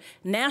received a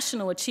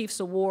National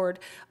Chiefs Award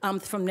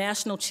from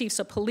National Chiefs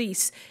of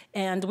Police,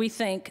 and we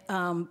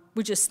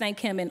just thank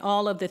him in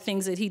all of the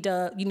things that he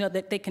does, you know,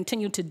 that they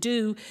continue to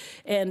do,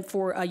 and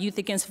for Youth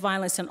Against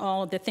Violence and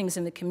all of the things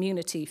in the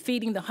community.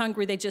 Feeding the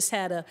Hungry, they just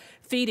had a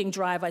feeding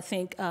drive, I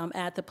think,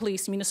 at the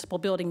police municipal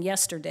building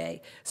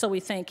yesterday. So we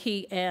thank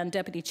he and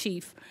Deputy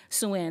Chief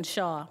Sue-Ann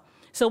Shaw.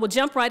 So we'll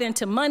jump right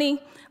into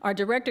money. Our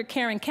director,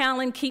 Karen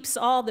Callan, keeps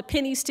all the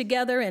pennies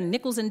together and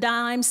nickels and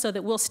dimes so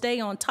that we'll stay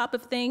on top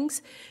of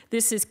things.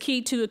 This is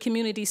key to a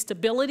community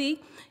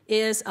stability,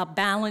 is a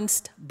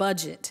balanced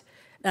budget.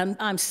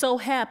 I'm so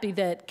happy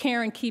that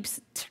Karen keeps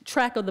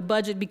track of the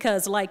budget,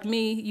 because like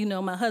me, you know,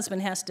 my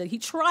husband he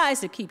tries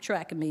to keep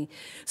track of me.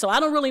 So I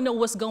don't really know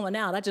what's going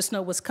out. I just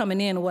know what's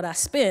coming in and what I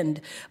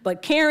spend.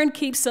 But Karen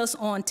keeps us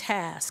on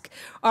task.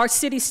 Our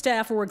city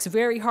staff works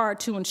very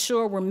hard to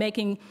ensure we're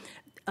making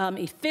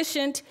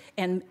efficient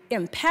and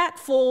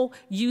impactful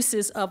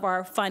uses of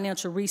our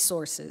financial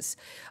resources.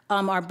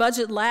 Our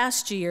budget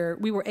last year,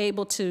 we were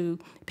able to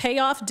pay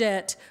off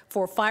debt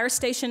for Fire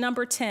Station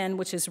number 10,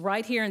 which is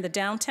right here in the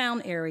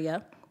downtown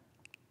area,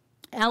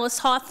 Alice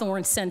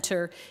Hawthorne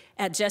Center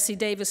at Jesse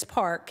Davis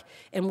Park,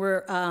 and we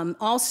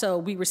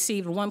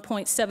received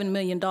 $1.7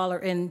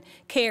 million in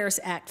CARES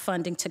Act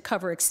funding to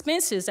cover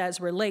expenses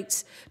as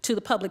relates to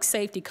the public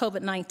safety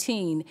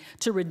COVID-19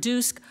 to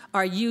reduce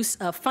our use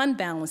of fund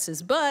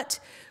balances. But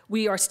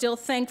we are still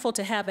thankful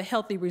to have a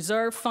healthy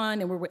reserve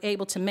fund, and we were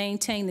able to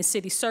maintain the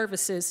city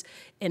services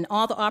in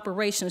all the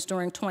operations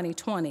during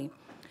 2020.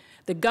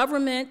 The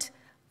Government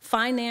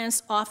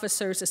Finance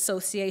Officers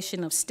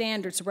Association of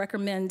Standards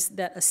recommends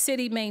that a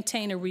city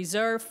maintain a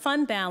reserve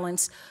fund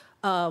balance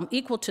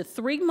equal to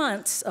 3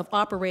 months of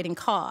operating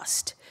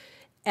cost.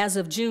 As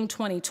of June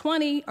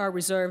 2020, our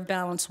reserve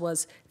balance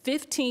was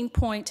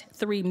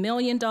 $15.3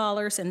 million,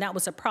 and that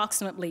was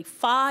approximately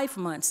 5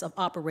 months of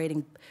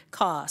operating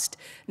cost.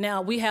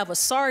 Now, we have a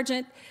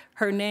sergeant.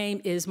 Her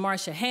name is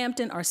Marcia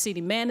Hampton, our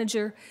city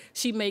manager.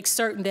 She makes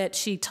certain that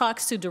she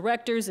talks to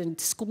directors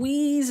and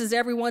squeezes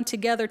everyone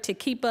together to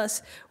keep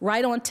us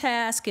right on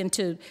task and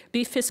to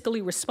be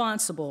fiscally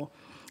responsible.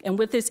 And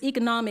with this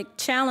economic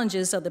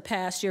challenges of the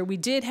past year, we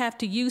did have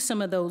to use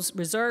some of those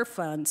reserve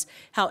funds.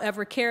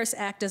 However, CARES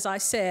Act, as I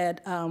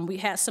said, we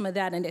had some of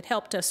that, and it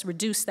helped us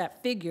reduce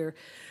that figure.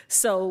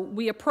 So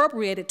we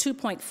appropriated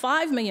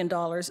 $2.5 million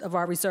of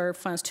our reserve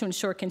funds to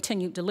ensure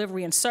continued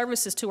delivery and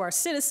services to our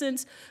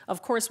citizens.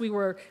 Of course, we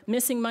were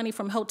missing money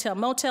from hotel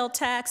motel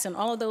tax and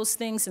all of those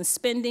things and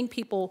spending.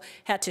 People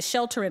had to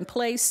shelter in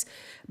place,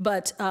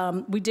 but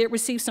we did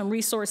receive some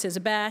resources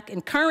back,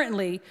 and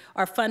currently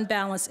our fund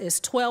balance is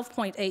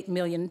 $12.8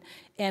 million,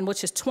 and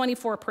which is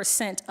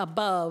 24%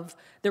 above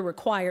the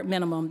required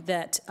minimum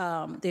that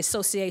the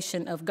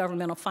Association of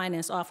Governmental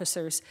Finance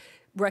Officers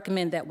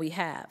recommend that we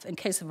have in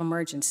case of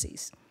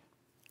emergencies.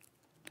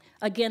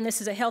 Again,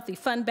 this is a healthy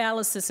fund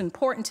balance. It's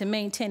important to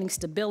maintaining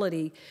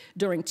stability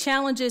during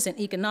challenges and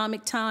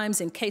economic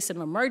times in case of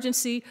an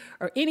emergency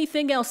or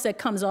anything else that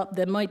comes up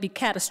that might be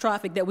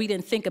catastrophic that we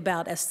didn't think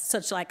about as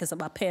such like as a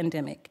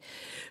pandemic.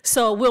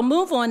 So we'll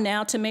move on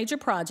now to major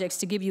projects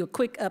to give you a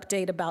quick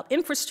update about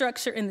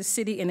infrastructure in the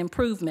city and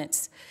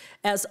improvements.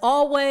 As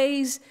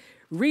always,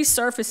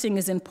 resurfacing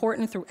is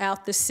important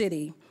throughout the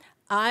city.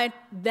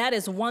 That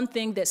is one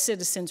thing that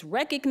citizens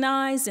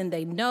recognize and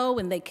they know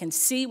and they can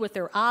see with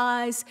their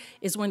eyes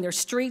is when their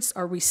streets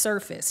are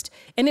resurfaced.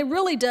 And it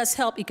really does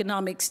help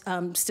economic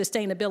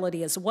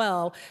sustainability as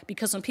well,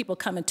 because when people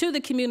come into the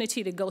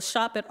community to go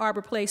shop at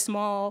Arbor Place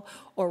Mall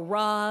or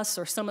Ross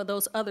or some of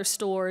those other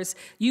stores,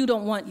 you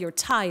don't want your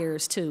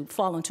tires to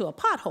fall into a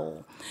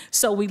pothole.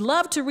 So we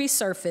love to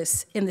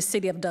resurface in the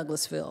city of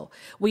Douglasville.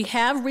 We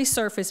have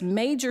resurfaced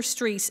major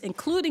streets,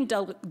 including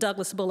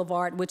Douglas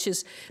Boulevard, which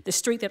is the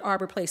street that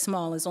Arbor Place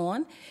Mall is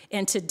on.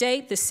 And to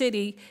date, the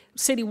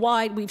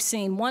citywide, we've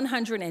seen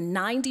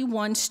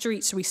 191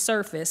 streets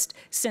resurfaced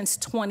since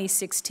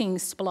 2016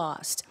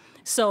 SPLOST.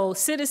 So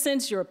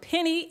citizens, your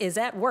penny is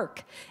at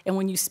work. And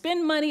when you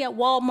spend money at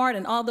Walmart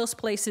and all those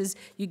places,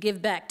 you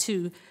give back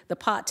to the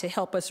pot to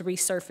help us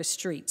resurface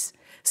streets.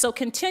 So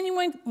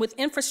continuing with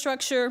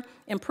infrastructure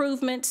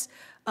improvements,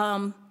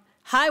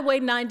 Highway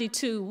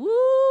 92,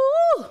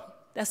 woo!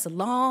 That's a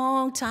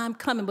long time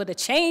coming, but a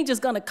change is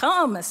going to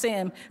come, as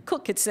Sam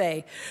Cooke could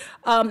say.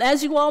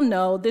 As you all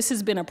know, this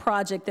has been a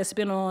project that's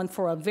been on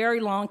for a very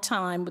long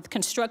time, with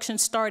construction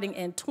starting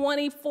in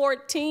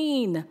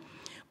 2014.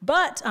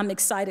 But I'm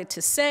excited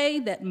to say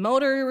that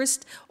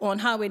motorists on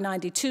Highway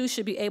 92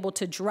 should be able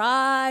to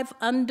drive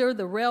under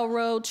the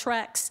railroad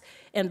tracks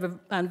and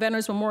on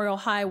Veterans Memorial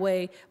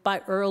Highway by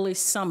early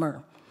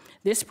summer.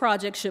 This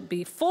project should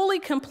be fully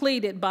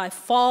completed by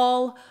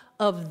fall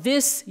of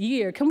this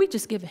year. Can we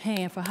just give a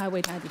hand for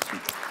Highway 92?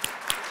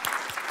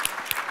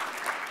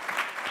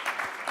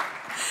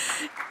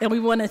 And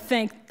we want to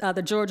thank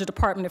the Georgia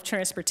Department of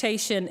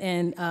Transportation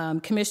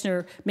and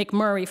Commissioner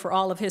McMurray for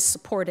all of his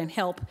support and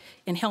help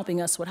in helping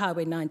us with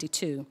Highway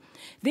 92.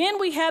 Then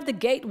we have the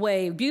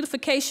Gateway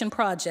Beautification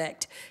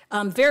Project.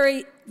 I'm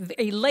very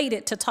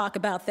elated to talk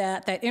about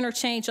that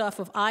interchange off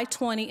of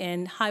I-20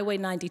 and Highway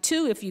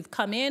 92. If you've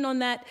come in on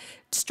that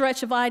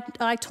stretch of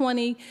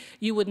I-20,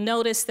 you would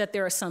notice that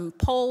there are some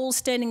poles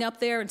standing up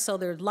there, and so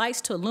there are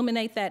lights to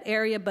illuminate that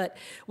area, but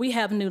we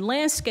have new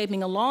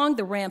landscaping along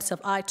the ramps of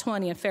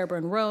I-20 and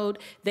Fairburn Road.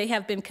 They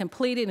have been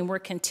completed, and we're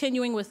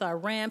continuing with our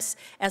ramps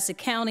as the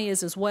county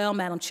is as well.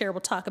 Madam Chair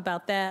will talk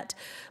about that.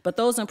 But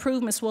those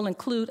improvements will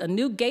include a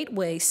new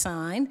gateway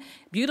sign,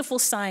 beautiful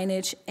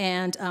signage,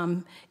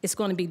 and it's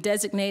going to be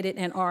designated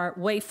in our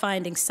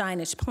wayfinding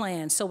signage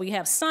plan. So we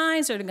have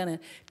signs that are going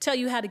to tell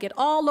you how to get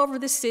all over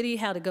the city,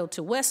 how to go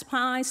to West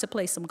Pines to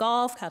play some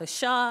golf, how to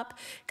shop,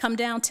 come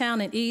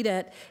downtown and eat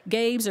at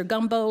Gabe's or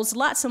Gumbo's,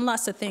 lots and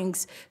lots of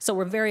things. So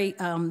we're very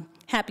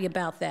happy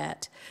about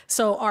that.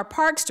 So our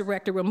parks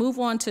director will move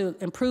on to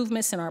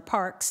improvements in our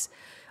parks.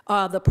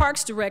 The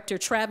Parks Director,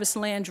 Travis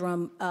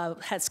Landrum,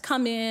 has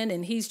come in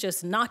and he's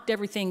just knocked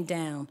everything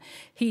down.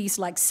 He's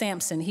like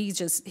Samson.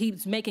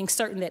 He's making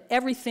certain that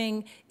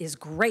everything is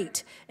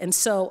great. And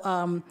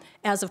so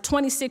as of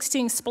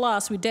 2016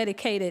 SPLOST, we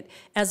dedicated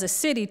as a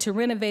city to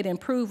renovate and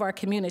improve our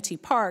community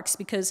parks,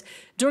 because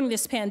during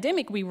this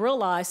pandemic, we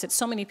realized that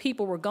so many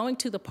people were going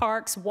to the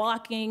parks,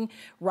 walking,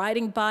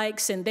 riding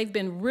bikes, and they've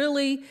been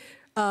really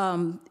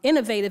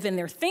innovative in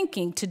their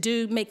thinking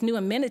to make new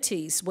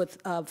amenities with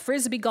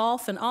Frisbee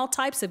golf and all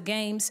types of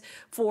games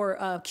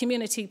for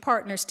community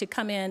partners to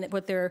come in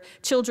with their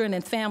children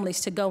and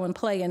families to go and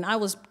play. And I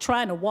was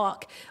trying to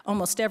walk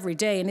almost every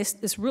day, and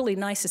it's really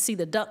nice to see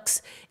the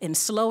ducks and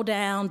slow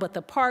down, but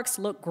the parks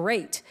look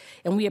great,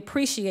 and we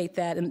appreciate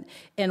that.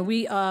 And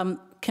we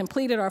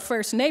completed our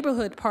first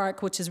neighborhood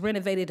park, which is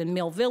renovated in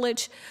Mill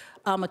Village,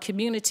 a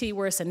community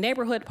where it's a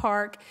neighborhood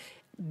park,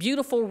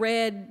 beautiful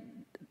red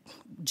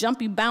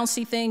jumpy,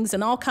 bouncy things,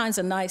 and all kinds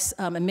of nice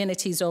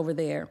amenities over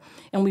there.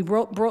 And we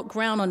broke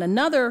ground on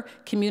another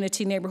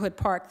community neighborhood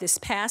park this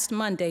past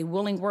Monday,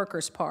 Willing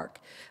Workers Park.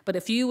 But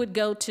if you would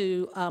go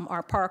to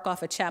our park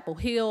off of Chapel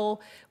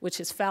Hill, which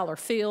is Fowler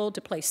Field,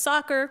 to play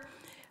soccer,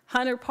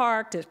 Hunter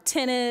Park to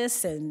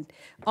tennis and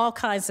all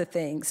kinds of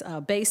things,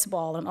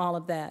 baseball and all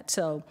of that.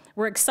 So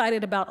we're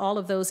excited about all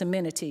of those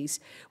amenities.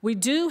 We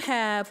do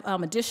have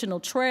additional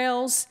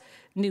trails,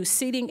 new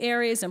seating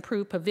areas,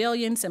 improved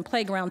pavilions, and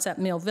playgrounds at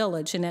Mill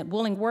Village. And at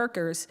Willing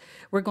Workers,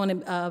 we're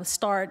going to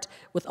start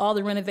with all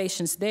the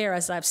renovations there,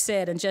 as I've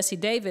said, and Jesse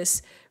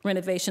Davis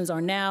renovations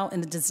are now in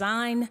the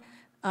design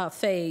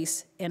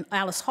phase, and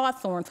Alice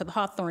Hawthorne for the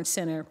Hawthorne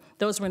Center,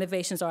 those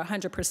renovations are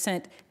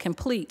 100%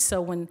 complete.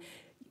 So when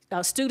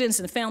students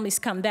and families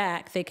come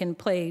back, they can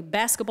play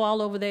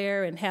basketball over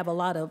there and have a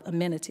lot of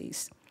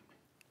amenities.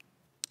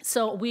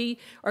 So we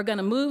are going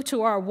to move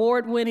to our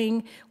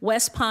award-winning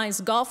West Pines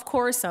Golf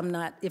Course.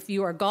 If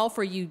you are a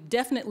golfer, you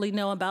definitely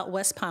know about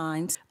West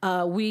Pines.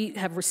 We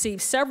have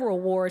received several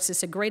awards.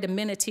 It's a great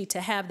amenity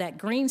to have that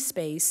green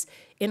space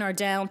in our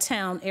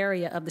downtown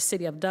area of the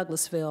city of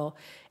Douglasville.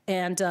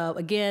 And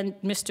again,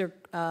 Mr.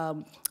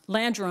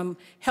 Landrum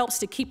helps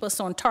to keep us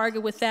on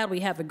target with that.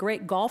 We have a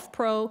great golf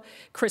pro,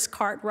 Chris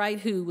Cartwright,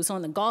 who was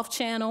on the Golf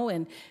Channel,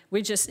 and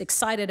we're just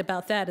excited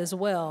about that as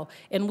well.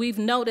 And we've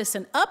noticed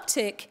an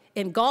uptick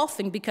in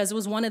golfing because it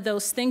was one of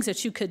those things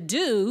that you could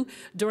do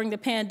during the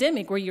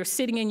pandemic where you're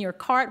sitting in your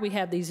cart. We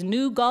have these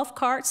new golf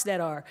carts that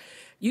are,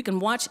 you can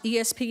watch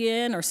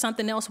ESPN or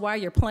something else while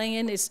you're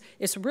playing.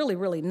 It's really,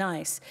 really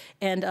nice.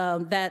 And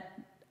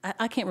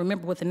I can't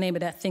remember what the name of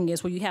that thing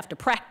is, where you have to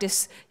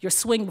practice your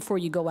swing before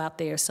you go out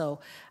there,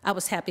 so I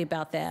was happy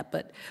about that.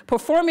 But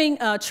performing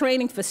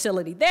training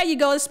facility, there you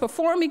go, it's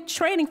performing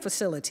training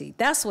facility.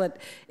 That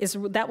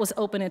was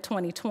open in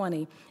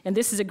 2020, and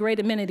this is a great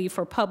amenity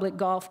for public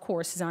golf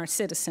courses and our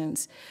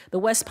citizens. The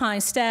West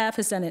Pines staff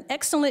has done an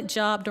excellent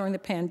job during the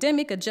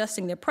pandemic,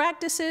 adjusting their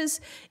practices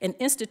and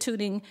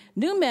instituting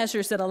new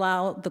measures that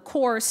allow the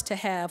course to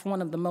have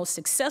one of the most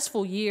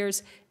successful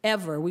years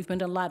ever. We've been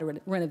doing a lot of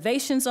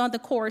renovations on the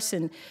course,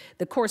 and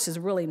the course is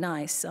really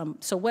nice.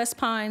 So West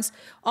Pines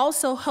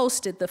also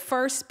hosted the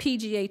first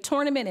PGA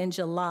tournament in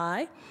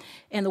July,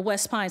 and the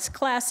West Pines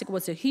Classic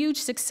was a huge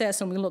success,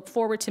 and we look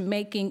forward to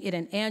making it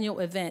an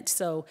annual event.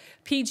 So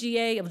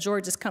PGA of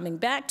Georgia is coming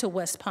back to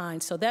West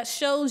Pines, so that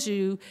shows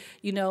you,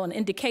 an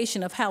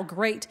indication of how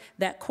great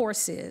that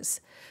course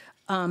is.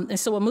 And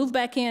so we'll move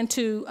back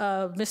into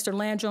Mr.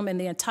 Landrum and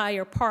the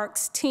entire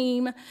parks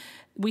team.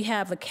 We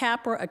have a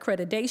CAPRA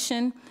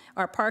accreditation.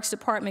 Our Parks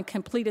Department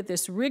completed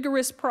this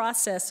rigorous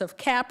process of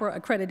CAPRA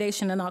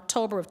accreditation in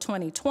October of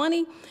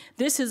 2020.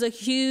 This is a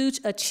huge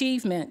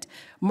achievement,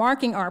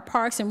 marking our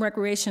Parks and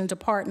Recreation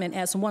Department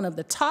as one of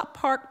the top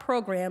park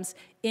programs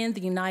in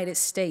the United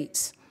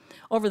States.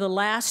 Over the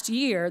last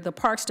year, the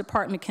Parks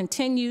Department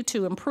continued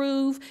to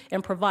improve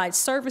and provide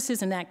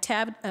services and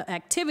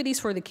activities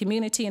for the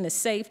community in a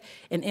safe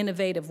and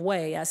innovative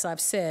way, as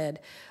I've said.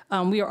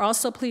 We are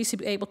also pleased to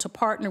be able to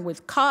partner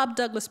with Cobb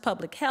Douglas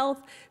Public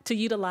Health to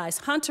utilize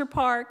Hunter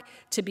Park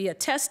to be a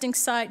testing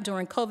site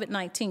during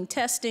COVID-19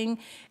 testing,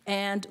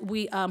 and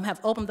we have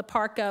opened the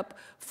park up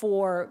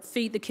for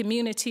Feed the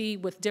Community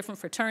with different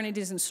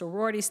fraternities and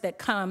sororities that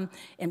come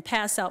and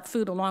pass out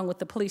food along with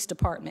the police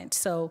department.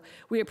 So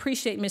we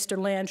appreciate Mr.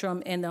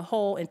 Landrum and the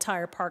whole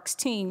entire parks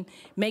team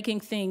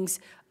making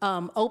things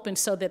open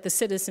so that the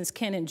citizens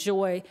can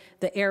enjoy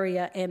the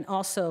area and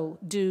also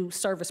do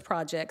service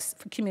projects,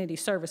 for community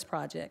service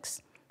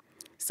projects.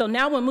 So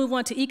now we'll move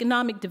on to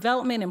economic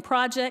development and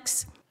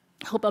projects.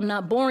 Hope I'm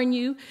not boring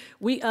you.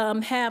 We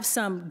have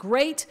some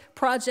great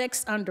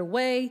projects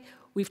underway.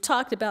 We've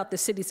talked about the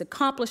city's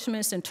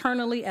accomplishments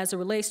internally as it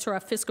relates to our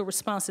fiscal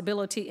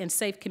responsibility and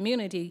safe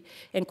community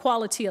and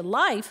quality of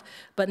life,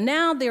 but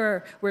now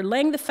we're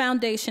laying the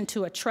foundation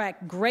to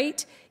attract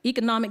great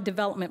economic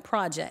development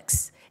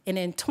projects. And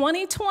in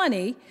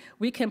 2020,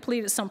 we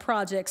completed some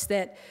projects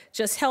that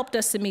just helped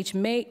us to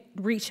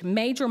reach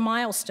major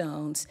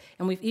milestones,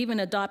 and we've even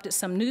adopted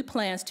some new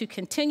plans to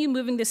continue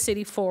moving the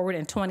city forward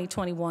in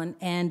 2021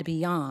 and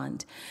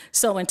beyond.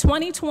 So in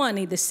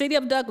 2020, the city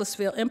of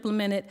Douglasville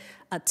implemented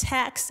a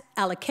tax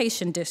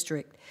allocation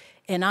district.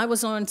 And I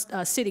was on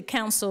city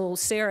council,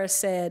 Sarah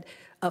said,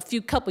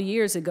 couple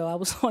years ago. I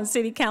was on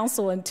city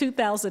council in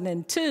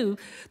 2002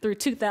 through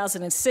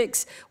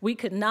 2006. We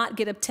could not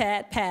get a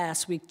TAD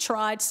passed. We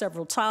tried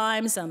several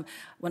times.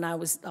 When I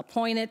was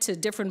appointed to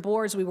different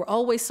boards, we were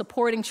always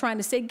supporting, trying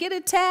to say, get a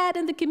TAD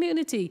in the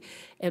community.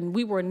 And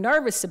we were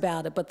nervous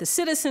about it, but the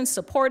citizens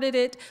supported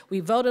it. We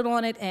voted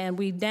on it, and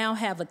we now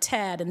have a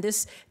TAD. And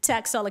this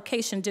tax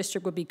allocation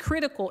district would be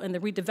critical in the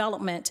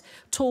redevelopment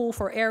tool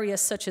for areas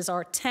such as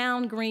our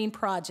Town Green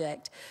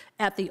project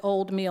at the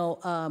Old Mill,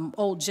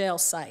 old jail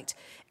site,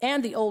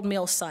 and the Old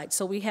Mill site.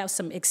 So we have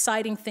some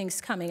exciting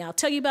things coming. I'll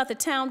tell you about the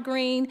Town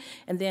Green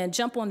and then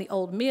jump on the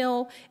Old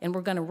Mill, and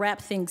we're gonna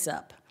wrap things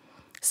up.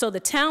 So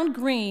the Town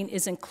Green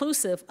is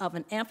inclusive of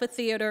an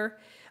amphitheater.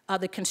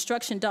 The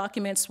construction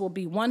documents will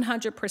be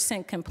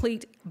 100%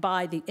 complete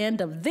by the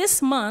end of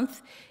this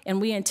month, and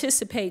we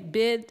anticipate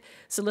bid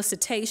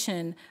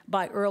solicitation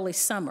by early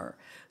summer.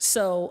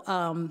 So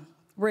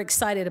we're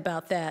excited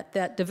about that.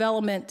 That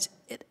development,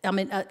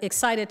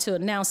 excited to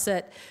announce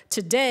that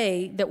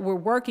today that we're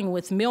working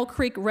with Mill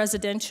Creek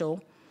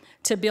Residential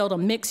to build a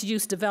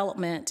mixed-use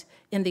development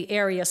in the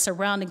area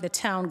surrounding the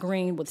Town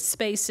Green with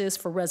spaces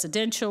for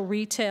residential,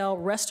 retail,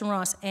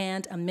 restaurants,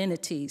 and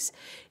amenities.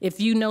 If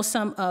you know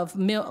some of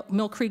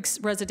Mill Creek's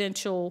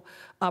residential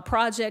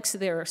projects,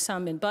 there are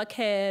some in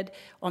Buckhead,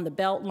 on the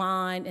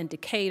Beltline, in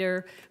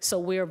Decatur. So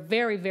we're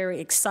very,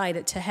 very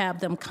excited to have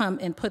them come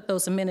and put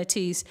those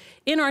amenities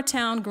in our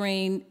Town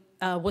Green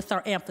with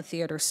our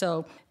amphitheater.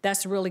 So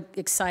that's really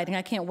exciting.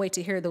 I can't wait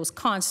to hear those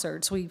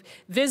concerts. We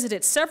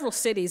visited several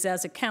cities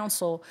as a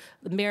council.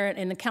 The mayor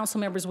and the council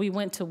members, we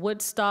went to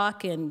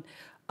Woodstock and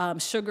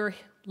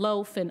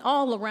Sugarloaf and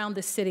all around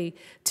the city,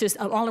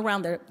 all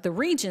around the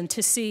region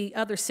to see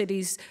other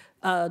cities,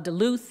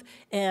 Duluth,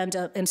 and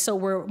so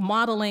we're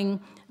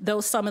modeling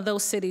some of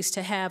those cities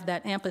to have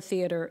that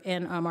amphitheater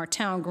in our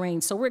Town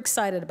Green. So we're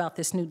excited about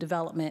this new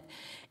development,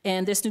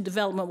 and this new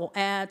development will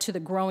add to the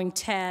growing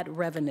TAD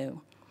revenue.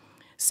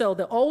 So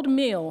the Old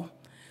Mill,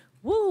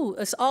 woo,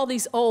 it's all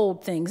these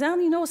old things. I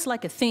don't even know, it's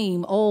like a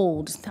theme,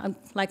 old,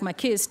 like my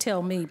kids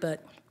tell me,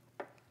 but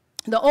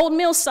the Old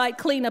Mill site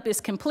cleanup is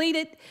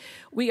completed.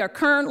 We are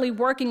currently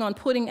working on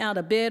putting out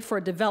a bid for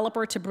a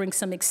developer to bring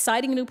some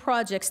exciting new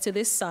projects to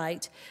this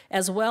site,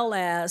 as well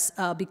as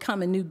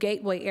become a new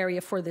gateway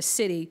area for the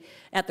city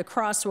at the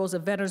crossroads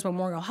of Veterans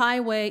Memorial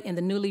Highway and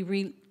the newly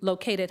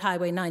relocated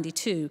Highway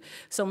 92.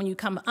 So when you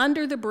come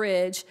under the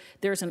bridge,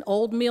 there's an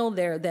old mill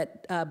there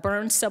that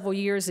burned several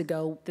years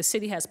ago. The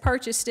city has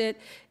purchased it.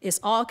 It's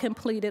all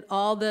completed.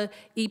 All the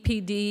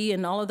EPD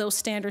and all of those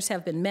standards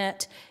have been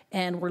met,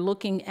 and we're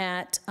looking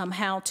at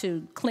how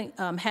to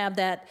have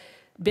that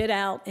bid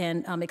out,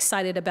 and I'm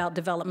excited about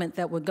development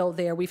that would go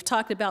there. We've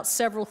talked about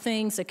several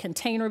things: a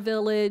container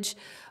village,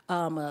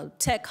 a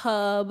tech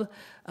hub,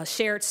 a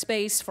shared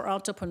space for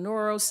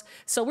entrepreneurs.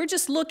 So we're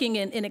just looking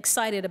and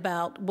excited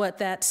about what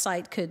that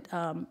site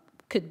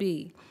could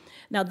be.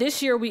 Now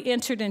this year we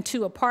entered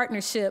into a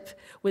partnership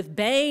with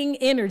Bang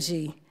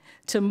Energy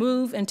to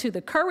move into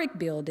the Couric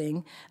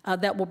building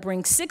that will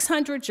bring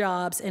 600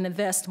 jobs and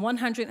invest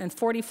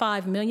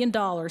 $145 million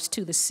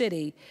to the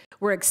city.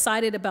 We're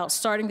excited about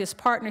starting this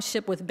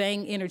partnership with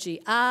Bang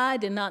Energy. I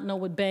did not know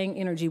what Bang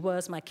Energy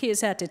was. My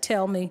kids had to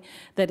tell me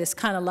that it's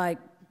kind of like,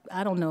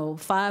 I don't know,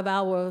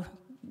 5-hour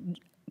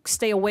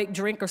stay awake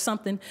drink or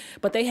something,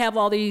 but they have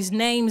all these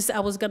names. I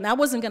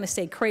wasn't gonna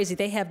say crazy.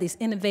 They have these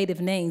innovative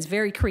names,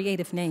 very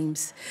creative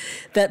names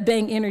that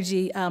Bang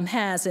Energy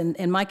has,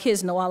 and my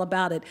kids know all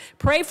about it.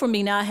 Pray for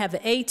me now. I have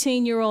an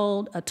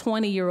 18-year-old, a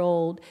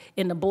 20-year-old,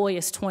 and the boy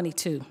is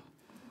 22.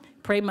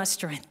 Pray my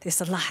strength. It's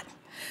a lot.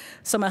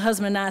 So my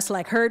husband and I, it's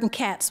like herding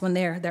cats when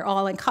they're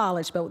all in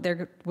college, but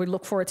we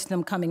look forward to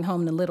them coming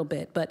home in a little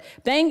bit. But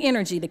Bang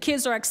Energy, the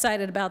kids are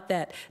excited about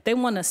that. They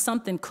want a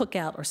something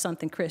cookout or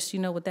something. Chris, you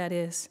know what that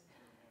is?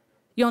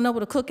 You don't know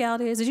what a cookout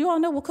is? Did you all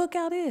know what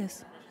cookout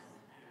is?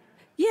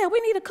 Yeah,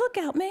 we need a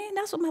cookout, man.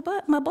 That's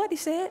what my buddy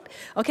said.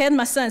 Okay, and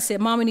my son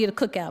said, Mom, we need a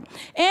cookout.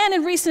 And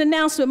in recent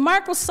announcement,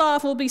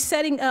 Microsoft will be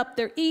setting up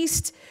their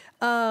East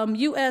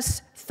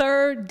U.S.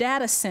 third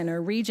data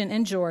center region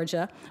in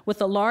Georgia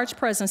with a large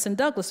presence in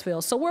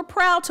Douglasville. So we're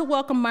proud to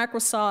welcome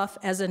Microsoft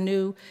as a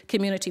new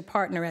community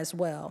partner as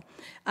well.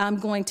 I'm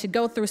going to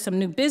go through some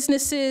new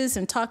businesses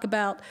and talk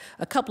about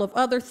a couple of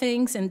other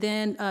things, and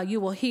then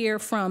you will hear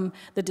from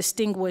the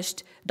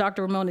distinguished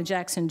Dr. Ramona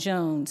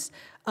Jackson-Jones.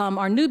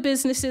 Our new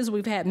businesses,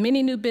 we've had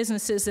many new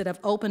businesses that have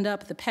opened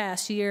up the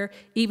past year,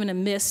 even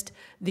amidst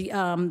the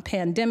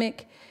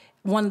pandemic.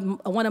 One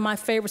of my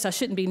favorites, I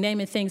shouldn't be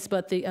naming things,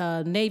 but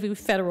the Navy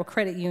Federal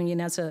Credit Union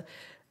as a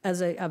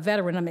as a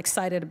veteran, I'm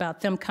excited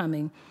about them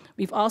coming.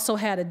 We've also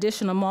had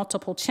additional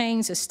multiple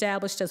chains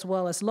established as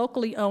well as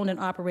locally owned and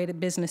operated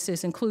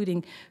businesses,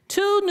 including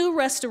 2 new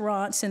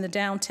restaurants in the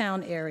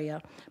downtown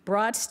area.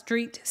 Broad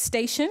Street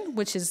Station,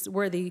 which is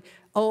where the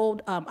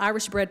old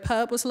Irish Bread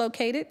Pub was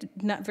located,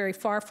 not very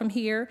far from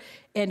here,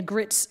 and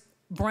Grits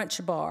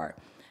Brunch Bar.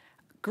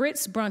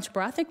 Grits Brunch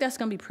Bar, I think that's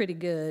gonna be pretty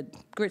good.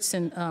 Grits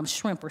and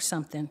shrimp or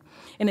something.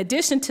 In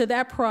addition to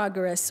that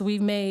progress,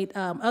 we've made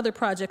other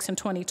projects in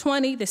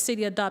 2020. The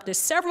city adopted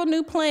several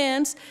new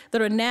plans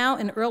that are now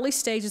in early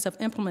stages of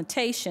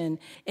implementation.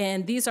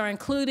 And these are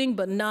including,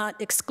 but not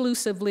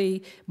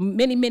exclusively,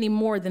 many, many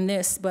more than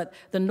this, but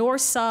the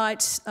North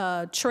Side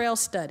Trail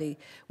Study,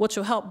 which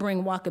will help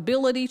bring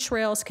walkability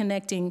trails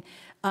connecting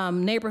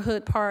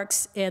neighborhood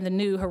parks and the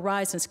New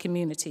Horizons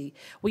community.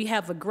 We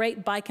have a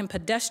great bike and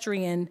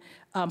pedestrian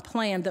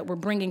plan that we're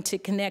bringing to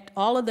connect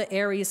all of the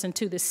areas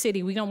into the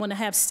city. We don't want to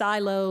have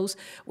silos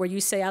where you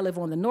say, I live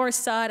on the north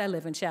side, I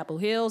live in Chapel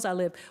Hills,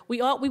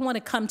 we want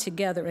to come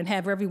together and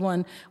have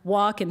everyone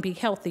walk and be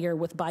healthier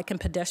with bike and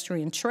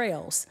pedestrian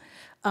trails.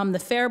 The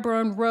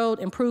Fairburn Road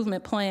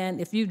Improvement Plan,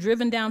 if you've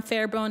driven down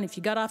Fairburn, if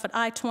you got off at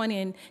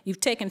I-20 and you've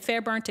taken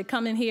Fairburn to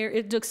come in here,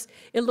 it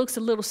looks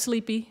a little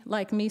sleepy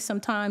like me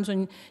sometimes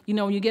when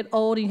you get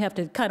old and you have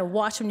to kind of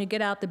watch when you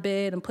get out the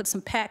bed and put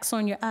some packs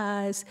on your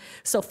eyes.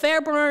 So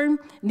Fairburn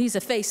needs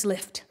a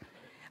facelift.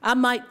 I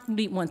might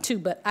need one too,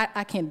 but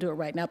I can't do it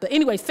right now. But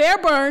anyway,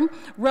 Fairburn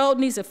Road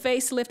needs a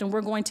facelift, and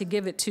we're going to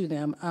give it to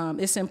them.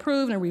 It's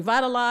improved and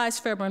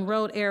revitalized Fairburn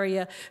Road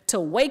area to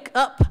wake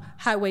up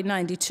Highway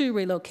 92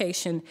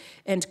 relocation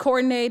and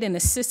coordinate and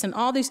assist in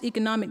all these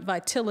economic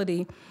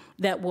vitality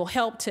that will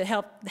help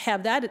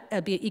have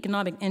that be an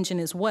economic engine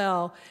as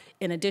well,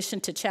 in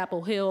addition to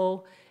Chapel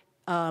Hill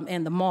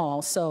and the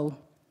mall. So.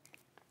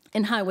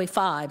 And Highway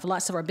 5,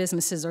 lots of our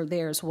businesses are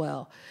there as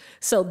well.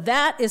 So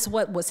that is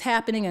what was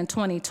happening in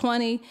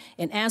 2020.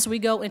 And as we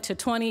go into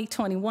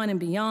 2021 and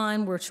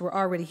beyond, which we're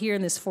already here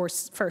in this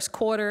first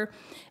quarter,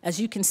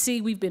 as you can see,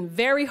 we've been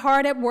very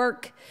hard at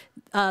work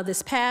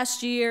this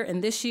past year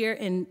and this year.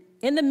 And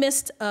in the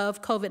midst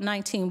of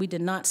COVID-19, we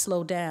did not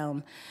slow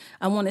down.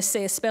 I want to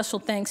say a special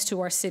thanks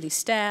to our city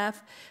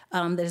staff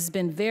that has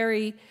been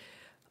very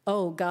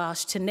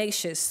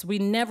tenacious. We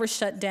never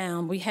shut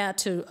down. We had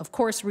to, of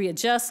course,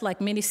 readjust like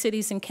many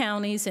cities and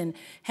counties and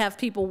have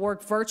people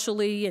work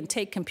virtually and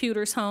take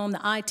computers home.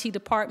 The IT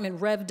department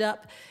revved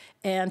up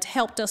and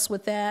helped us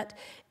with that.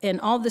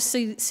 And all the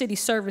city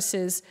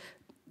services,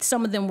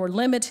 some of them were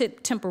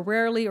limited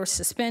temporarily or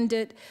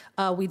suspended.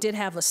 We did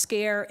have a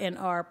scare in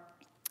our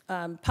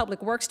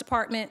Public Works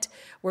Department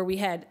where we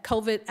had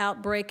COVID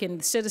outbreak, and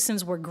the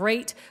citizens were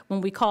great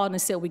when we called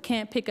and said, we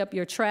can't pick up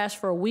your trash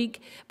for a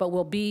week, but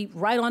we'll be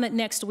right on it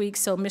next week.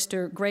 So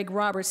Mr. Greg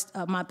Roberts,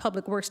 my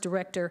Public Works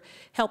Director,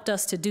 helped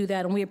us to do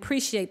that, and we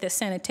appreciate the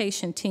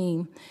sanitation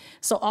team.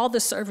 So all the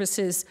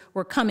services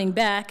were coming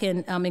back,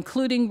 and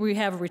including we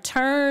have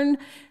return.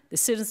 The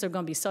citizens are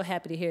going to be so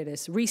happy to hear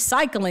this.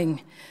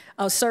 Recycling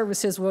of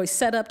services will be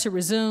set up to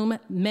resume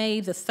May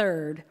the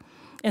 3rd.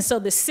 And so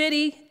the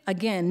city,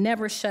 again,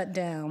 never shut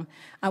down.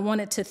 I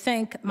wanted to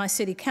thank my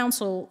city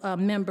council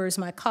members,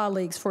 my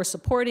colleagues, for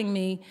supporting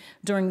me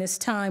during this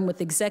time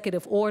with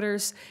executive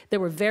orders. They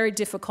were very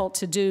difficult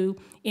to do.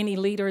 Any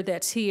leader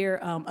that's here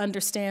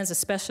understands, a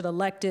special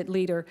elected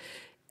leader,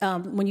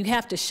 when you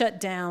have to shut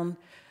down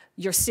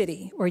your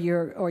city or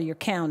your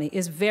county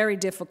is very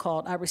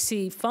difficult. I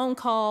received phone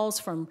calls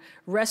from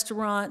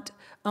restaurant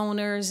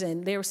owners,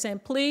 and they were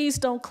saying, please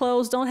don't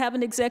close, don't have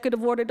an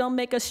executive order, don't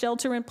make a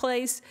shelter in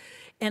place.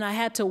 And I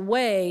had to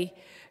weigh,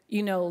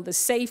 the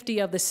safety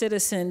of the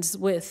citizens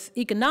with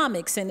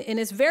economics, and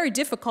it's very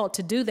difficult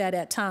to do that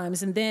at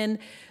times. And then,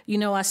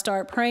 I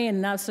started praying,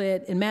 and I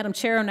said, and Madam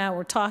Chair and I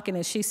were talking,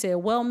 and she said,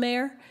 well,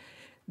 Mayor,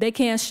 they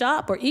can't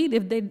shop or eat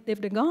if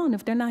they're gone,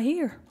 if they're not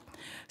here.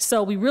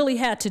 So we really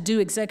had to do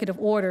executive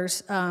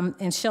orders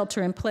and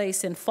shelter in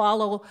place and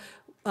follow,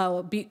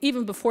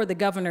 even before the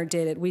governor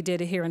did it. We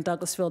did it here in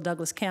Douglasville,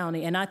 Douglas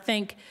County. And I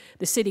thank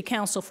the city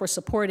council for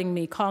supporting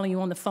me, calling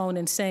you on the phone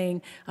and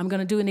saying, I'm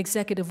going to do an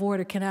executive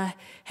order. Can I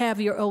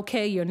have your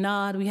okay, your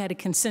nod? We had a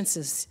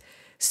consensus.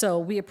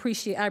 So I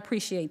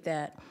appreciate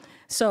that.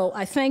 So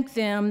I thank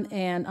them,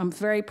 and I'm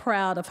very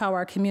proud of how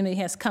our community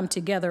has come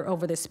together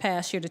over this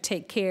past year to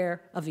take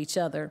care of each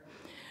other.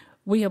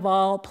 We have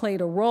all played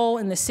a role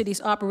in the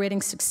city's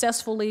operating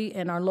successfully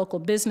and our local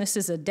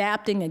businesses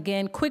adapting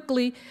again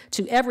quickly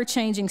to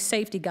ever-changing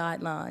safety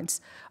guidelines.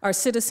 Our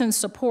citizens'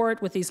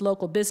 support with these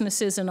local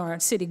businesses and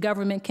our city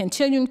government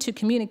continuing to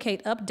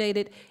communicate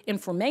updated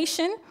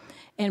information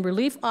and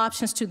relief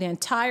options to the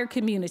entire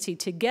community.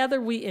 Together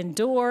we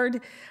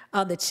endured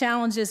the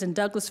challenges, and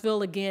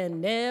Douglasville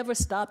again never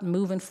stopped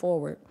moving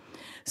forward.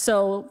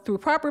 So through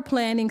proper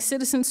planning,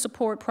 citizen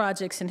support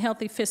projects, and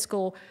healthy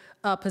fiscal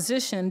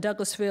position,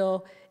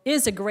 Douglasville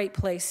is a great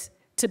place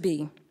to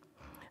be.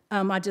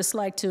 I'd just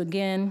like to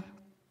again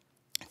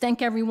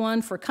thank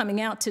everyone for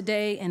coming out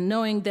today and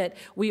knowing that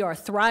we are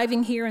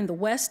thriving here in the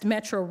West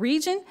Metro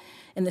region,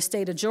 in the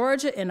state of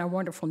Georgia, in our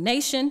wonderful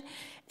nation.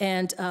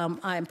 And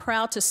I'm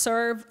proud to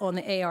serve on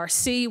the ARC,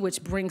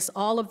 which brings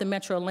all of the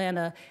Metro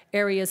Atlanta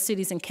areas,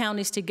 cities, and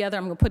counties together.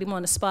 I'm going to put him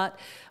on the spot.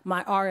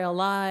 My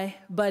RLI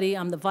buddy,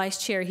 I'm the vice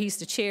chair. He's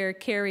the chair.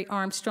 Kerry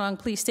Armstrong,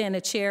 please stand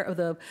the chair of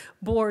the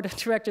board of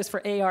directors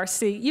for ARC.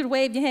 You'd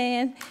wave your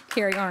hand.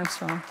 Kerry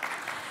Armstrong.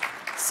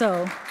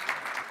 So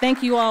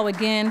thank you all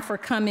again for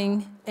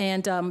coming,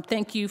 and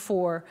thank you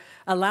for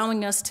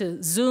allowing us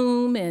to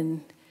Zoom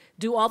and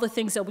do all the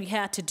things that we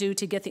had to do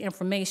to get the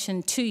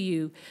information to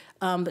you.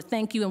 But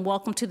thank you and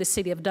welcome to the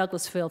city of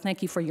Douglasville.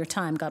 Thank you for your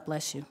time. God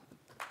bless you.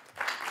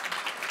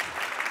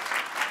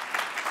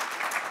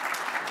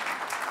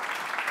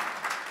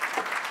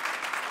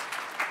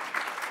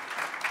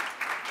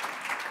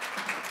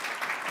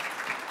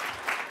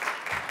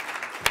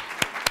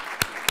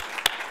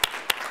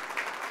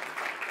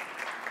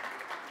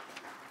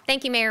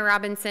 Thank you, Mayor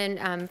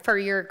Robinson, for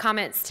your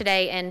comments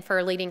today and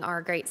for leading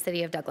our great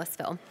city of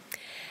Douglasville.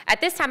 At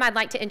this time, I'd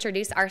like to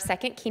introduce our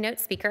second keynote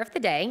speaker of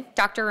the day.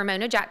 Dr.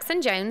 Ramona Jackson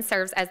Jones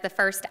serves as the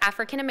first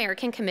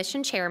African-American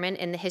Commission Chairman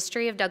in the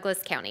history of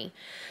Douglas County.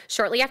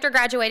 Shortly after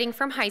graduating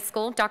from high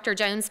school, Dr.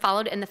 Jones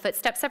followed in the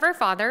footsteps of her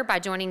father by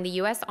joining the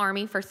U.S.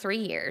 Army for 3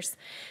 years.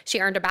 She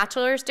earned a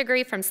bachelor's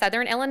degree from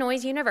Southern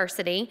Illinois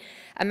University,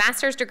 a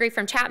master's degree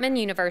from Chapman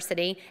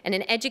University, and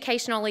an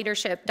educational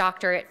leadership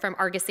doctorate from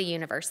Argosy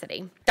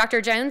University.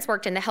 Dr. Jones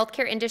worked in the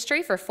healthcare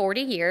industry for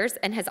 40 years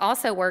and has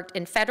also worked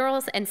in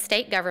federal and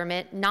state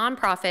government,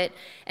 nonprofit,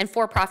 and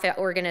for-profit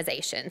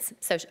organizations.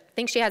 So I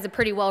think she has a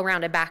pretty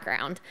well-rounded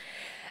background.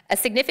 A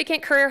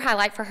significant career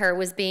highlight for her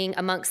was being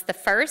amongst the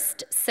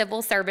first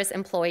civil service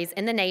employees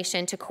in the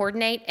nation to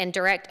coordinate and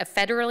direct a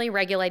federally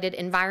regulated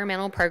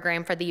environmental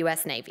program for the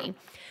U.S. Navy.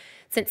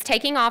 Since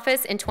taking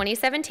office in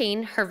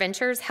 2017, her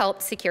ventures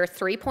helped secure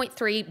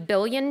 $3.3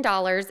 billion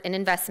in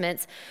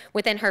investments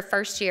within her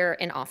first year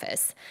in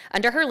office.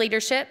 Under her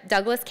leadership,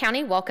 Douglas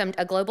County welcomed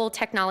a global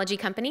technology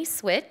company,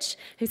 Switch,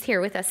 who's here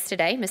with us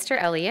today, Mr.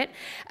 Elliott,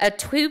 a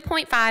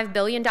 $2.5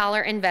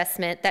 billion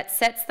investment that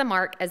sets the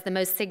mark as the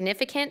most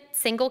significant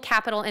single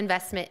capital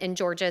investment in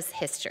Georgia's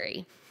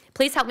history.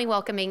 Please help me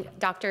welcoming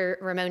Dr.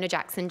 Ramona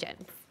Jackson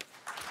Jones.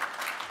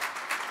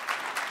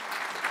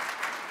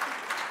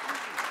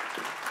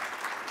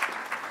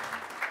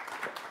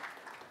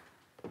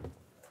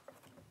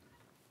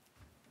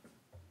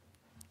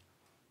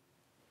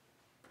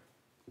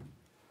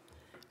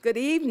 Good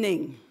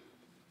evening.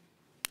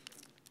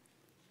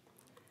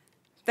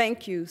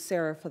 Thank you,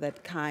 Sarah, for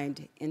that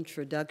kind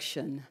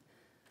introduction.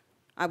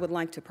 I would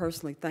like to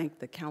personally thank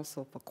the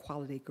Council for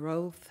Quality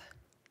Growth,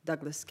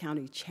 Douglas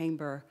County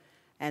Chamber,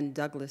 and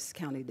Douglas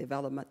County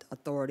Development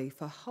Authority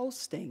for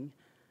hosting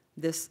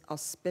this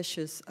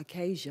auspicious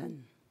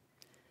occasion.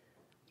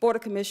 Board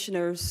of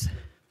Commissioners,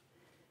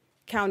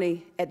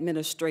 County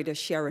Administrator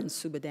Sharon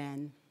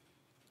Subadan,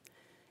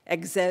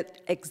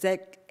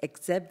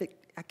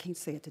 I can't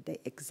say it today,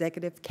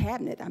 Executive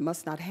Cabinet, I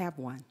must not have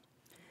one,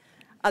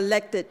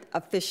 elected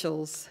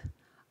officials,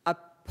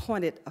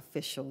 appointed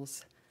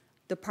officials,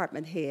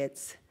 department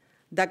heads,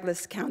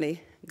 Douglas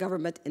County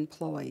government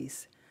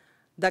employees,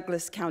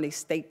 Douglas County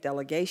State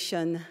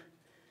Delegation,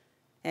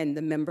 and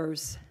the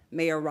members,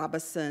 Mayor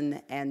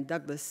Robinson and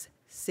Douglas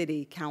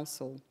City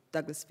Council,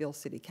 Douglasville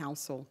City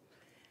Council,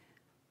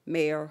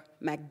 Mayor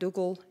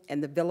McDougall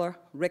and the Villa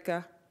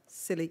Rica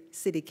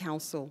City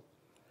Council,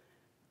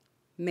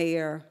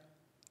 Mayor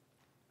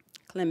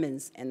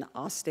Clemens and the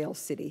Austell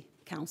City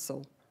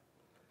Council,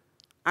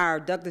 our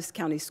Douglas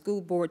County School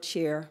Board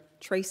Chair,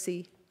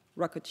 Tracy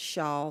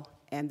Ruckert-Shaw,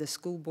 and the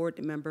school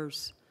board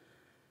members,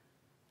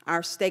 our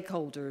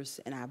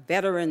stakeholders and our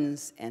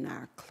veterans and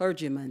our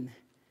clergymen,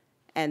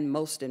 and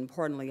most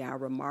importantly, our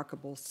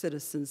remarkable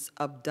citizens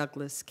of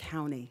Douglas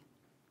County.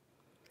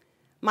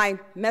 My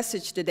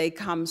message today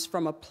comes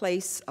from a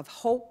place of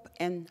hope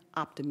and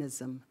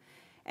optimism,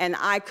 and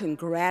I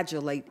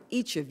congratulate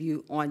each of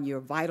you on your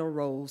vital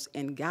roles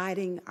in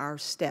guiding our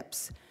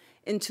steps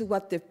into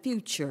what the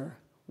future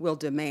will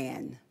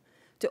demand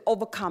to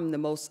overcome the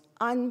most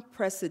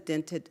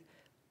unprecedented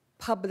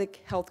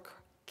public health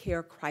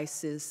care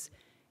crisis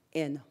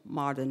in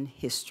modern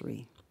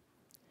history.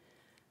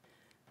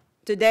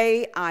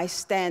 Today, I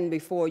stand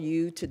before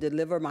you to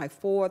deliver my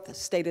fourth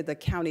State of the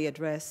County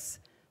address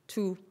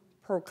to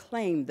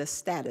proclaim the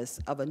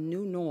status of a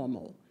new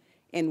normal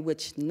in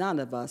which none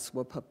of us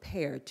were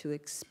prepared to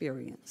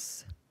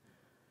experience.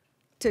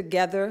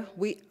 Together,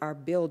 we are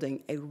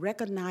building a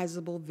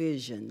recognizable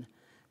vision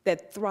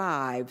that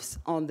thrives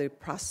on the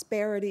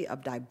prosperity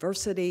of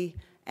diversity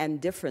and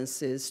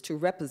differences to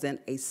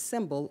represent a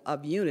symbol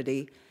of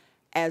unity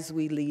as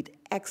we lead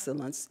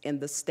excellence in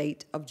the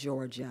state of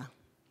Georgia.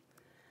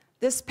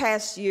 This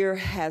past year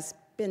has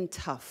been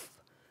tough,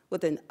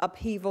 with an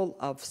upheaval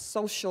of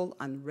social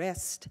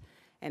unrest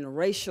and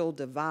racial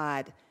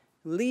divide,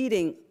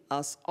 leading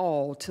us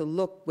all to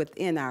look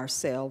within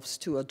ourselves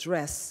to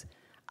address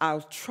our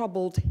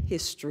troubled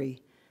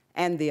history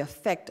and the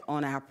effect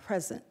on our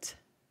present.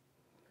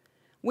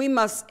 We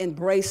must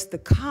embrace the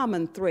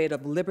common thread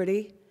of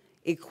liberty,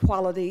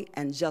 equality,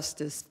 and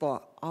justice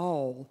for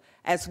all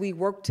as we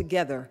work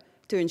together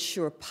to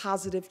ensure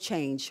positive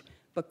change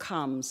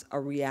becomes a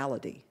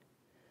reality.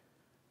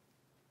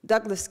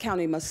 Douglas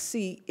County must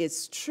see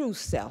its true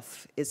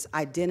self, its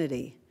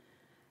identity,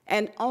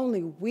 and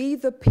only we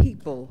the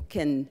people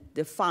can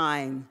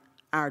define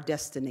our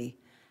destiny,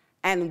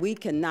 and we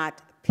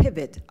cannot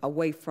pivot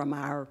away from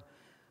our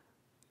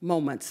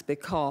moments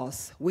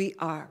because we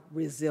are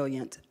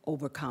resilient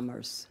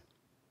overcomers.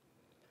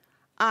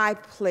 I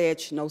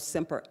pledge no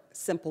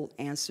simple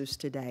answers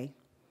today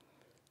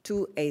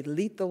to a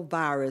lethal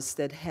virus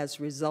that has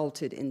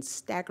resulted in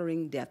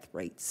staggering death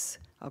rates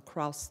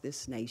across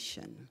this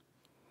nation.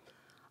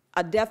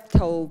 A death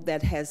toll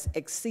that has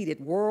exceeded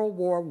World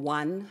War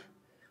I,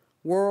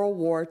 World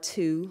War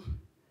II,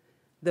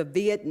 the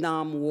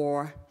Vietnam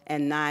War,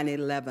 and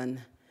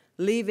 9/11,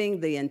 leaving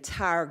the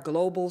entire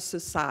global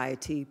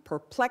society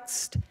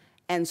perplexed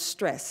and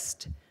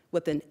stressed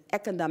with an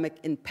economic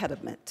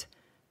impediment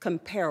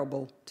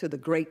comparable to the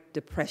Great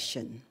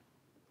Depression.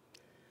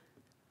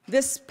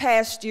 This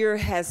past year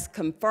has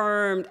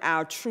confirmed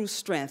our true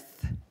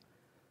strength,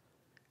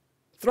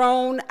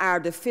 thrown our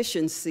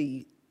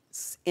deficiencies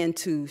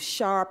into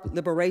sharp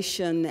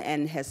liberation,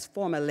 and has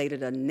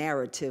formulated a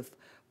narrative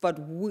for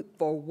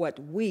what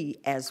we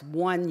as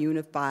one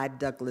unified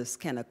Douglas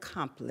can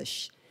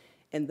accomplish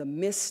in the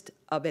midst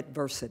of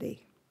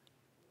adversity.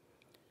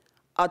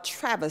 A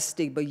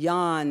travesty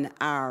beyond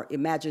our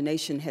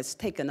imagination has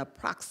taken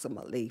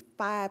approximately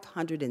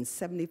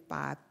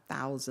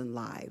 575,000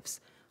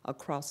 lives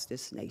across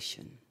this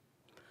nation.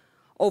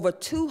 Over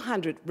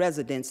 200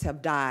 residents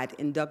have died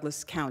in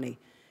Douglas County,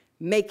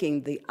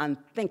 making the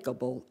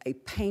unthinkable a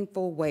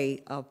painful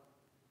way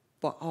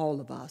for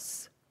all of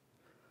us.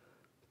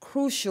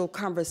 Crucial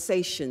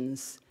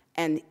conversations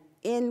and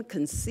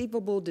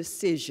inconceivable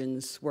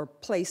decisions were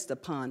placed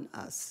upon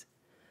us.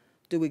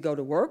 Do we go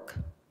to work?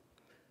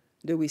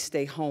 Do we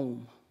stay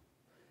home?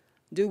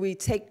 Do we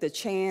take the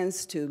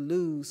chance to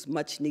lose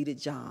much-needed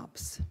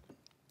jobs?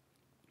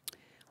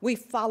 We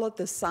followed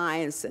the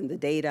science and the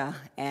data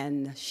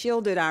and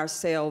shielded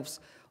ourselves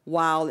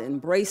while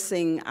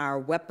embracing our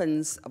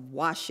weapons of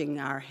washing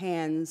our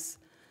hands,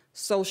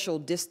 social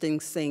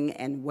distancing,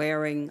 and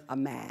wearing a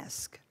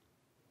mask.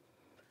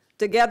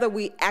 Together,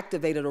 we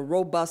activated a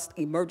robust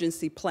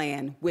emergency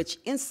plan which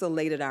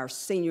insulated our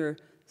senior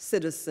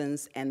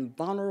citizens and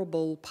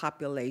vulnerable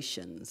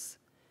populations.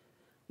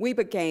 We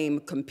became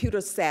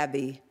computer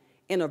savvy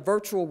in a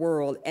virtual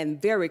world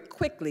and very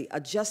quickly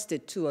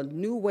adjusted to a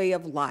new way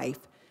of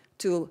life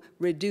to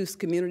reduce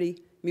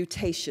community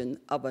mutation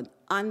of an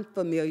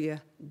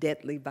unfamiliar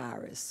deadly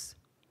virus.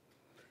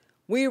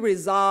 We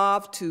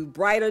resolved to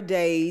brighter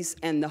days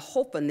and the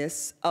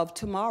hopefulness of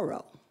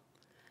tomorrow.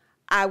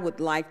 I would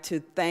like to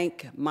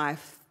thank my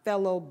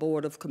fellow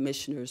Board of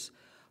Commissioners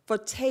for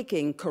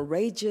taking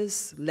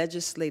courageous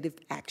legislative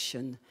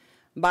action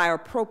by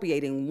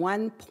appropriating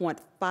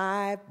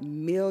 $1.5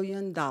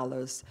 million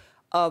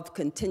of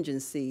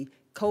contingency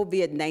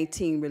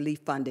COVID-19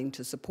 relief funding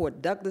to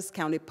support Douglas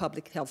County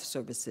Public Health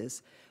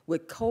Services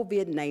with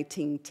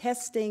COVID-19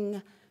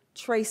 testing,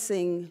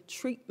 tracing,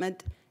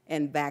 treatment,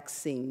 and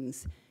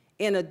vaccines,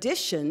 in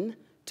addition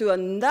to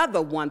another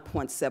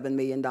 $1.7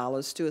 million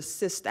to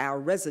assist our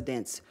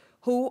residents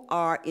who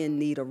are in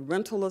need of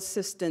rental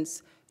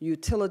assistance,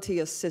 utility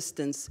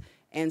assistance,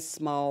 and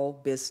small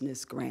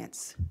business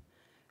grants.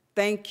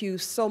 Thank you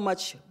so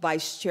much,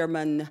 Vice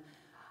Chairman,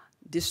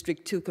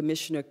 District 2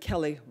 Commissioner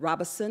Kelly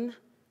Robinson,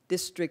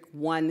 District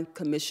 1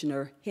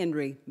 Commissioner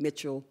Henry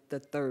Mitchell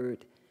III,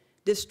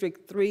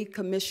 District 3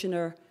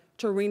 Commissioner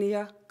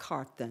Tarenia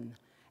Carthen,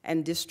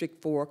 and District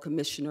 4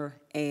 Commissioner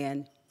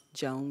Ann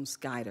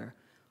Jones-Guider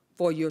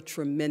for your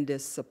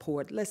tremendous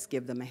support. Let's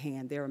give them a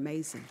hand. They're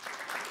amazing.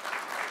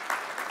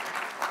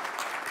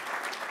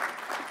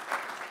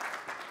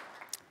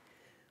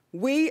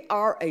 We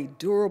are a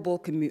durable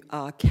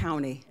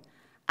county.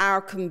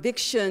 Our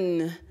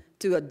conviction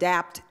to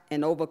adapt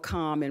and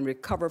overcome and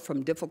recover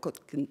from difficult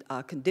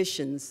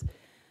conditions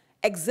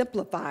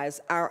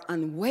exemplifies our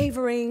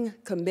unwavering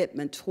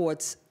commitment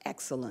towards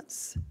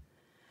excellence.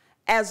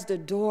 As the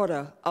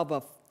daughter of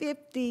a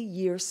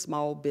 50-year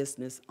small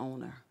business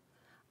owner,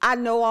 I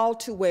know all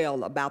too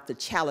well about the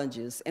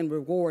challenges and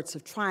rewards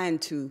of trying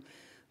to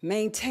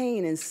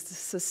maintain and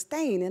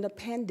sustain in a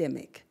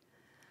pandemic.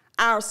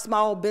 Our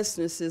small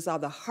businesses are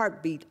the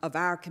heartbeat of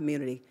our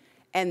community,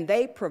 and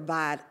they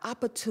provide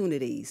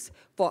opportunities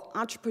for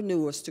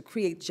entrepreneurs to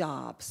create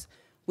jobs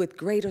with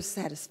greater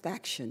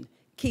satisfaction,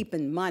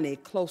 keeping money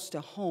close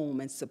to home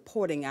and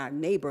supporting our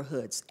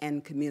neighborhoods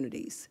and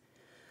communities.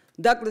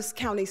 Douglas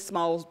County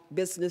small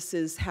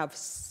businesses have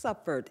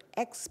suffered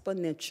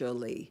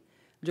exponentially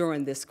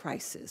during this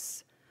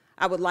crisis.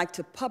 I would like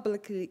to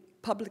publicly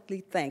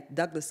thank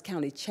Douglas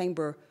County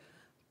Chamber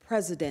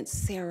President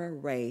Sarah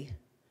Ray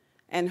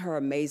and her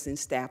amazing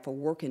staff for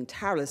working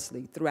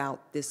tirelessly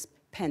throughout this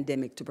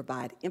pandemic to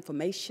provide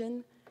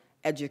information,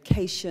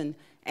 education,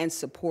 and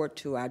support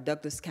to our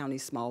Douglas County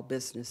small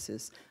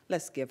businesses.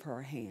 Let's give her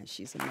a hand.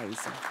 She's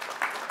amazing.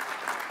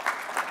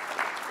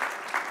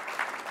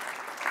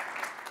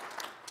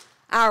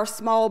 Our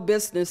small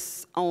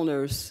business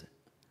owners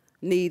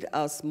need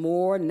us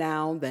more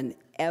now than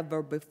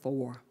ever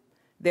before.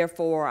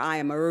 Therefore, I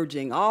am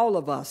urging all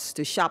of us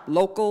to shop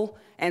local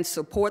and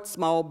support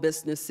small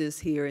businesses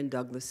here in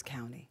Douglas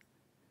County.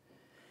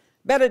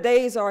 Better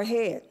days are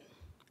ahead.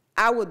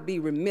 I would be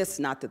remiss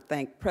not to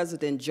thank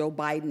President Joe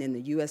Biden and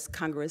the U.S.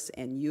 Congress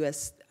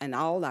and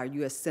all our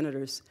U.S.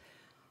 senators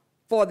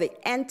for the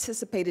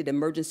anticipated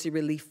emergency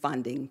relief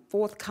funding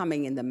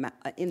forthcoming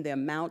in the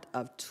amount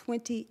of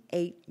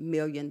 $28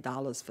 million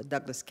for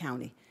Douglas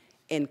County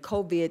in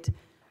COVID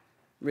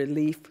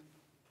relief.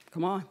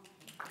 Come on,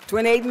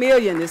 $28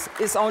 million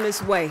is on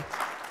its way.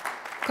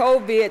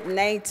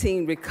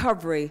 COVID-19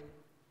 recovery.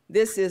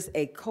 This is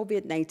a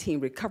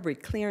COVID-19 recovery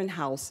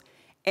clearinghouse,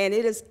 and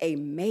it is a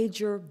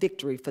major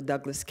victory for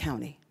Douglas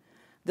County.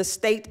 The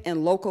state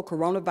and local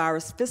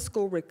coronavirus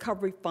fiscal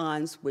recovery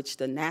funds, which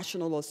the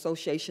National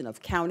Association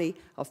of County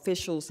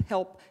Officials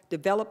help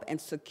develop and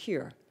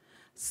secure,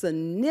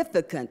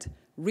 significant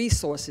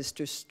resources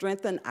to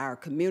strengthen our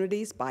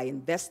communities by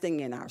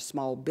investing in our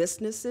small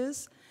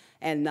businesses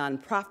and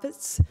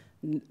nonprofits.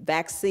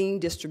 Vaccine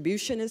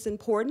distribution is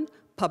important,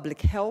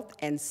 public health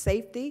and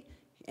safety,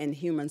 and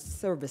human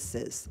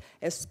services,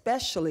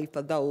 especially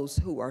for those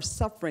who are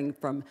suffering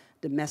from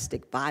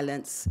domestic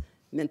violence,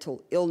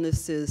 mental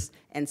illnesses,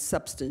 and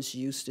substance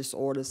use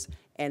disorders,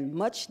 and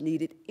much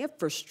needed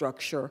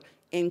infrastructure,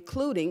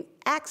 including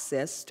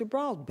access to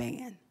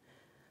broadband.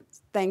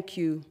 Thank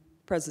you,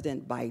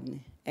 President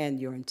Biden and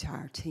your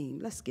entire team.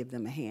 Let's give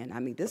them a hand.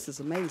 I mean, this is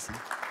amazing.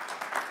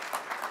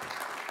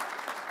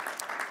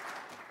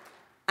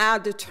 Our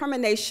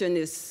determination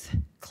is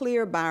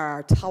clear by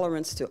our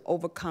tolerance to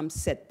overcome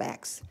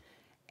setbacks,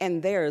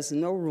 and there is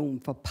no room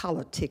for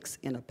politics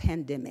in a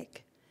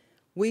pandemic.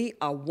 We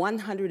are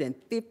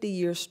 150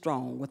 years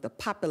strong with a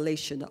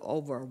population of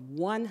over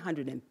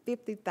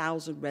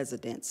 150,000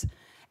 residents,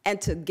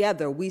 and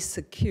together we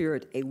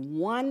secured a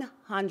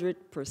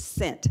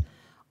 100%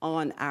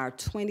 on our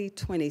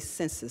 2020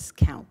 census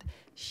count,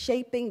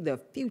 shaping the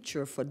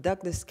future for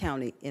Douglas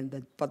County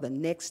for the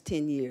next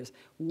 10 years.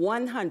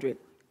 100,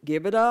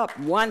 give it up,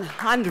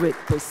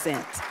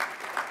 100%.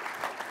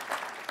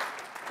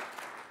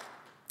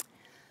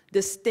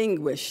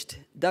 Distinguished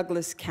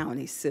Douglas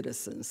County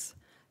citizens,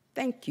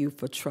 thank you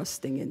for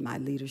trusting in my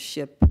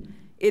leadership.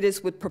 It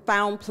is with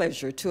profound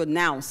pleasure to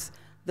announce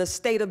the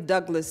state of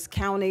Douglas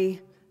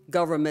County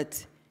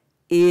government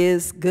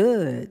is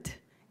good.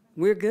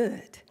 We're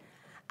good.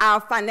 Our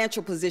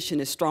financial position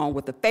is strong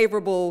with a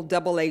favorable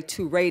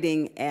AA2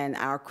 rating, and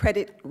our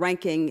credit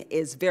ranking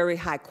is very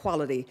high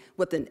quality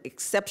with an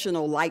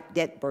exceptional light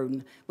debt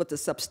burden with a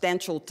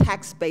substantial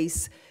tax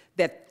base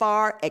that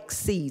far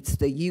exceeds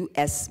the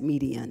U.S.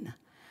 median.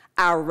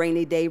 Our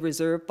rainy day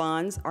reserve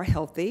funds are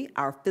healthy,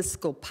 our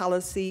fiscal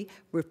policy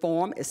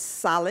reform is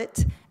solid,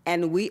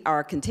 and we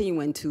are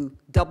continuing to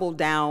double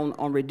down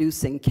on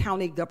reducing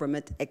county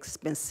government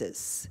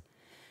expenses.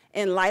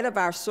 In light of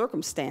our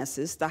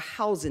circumstances, the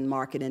housing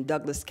market in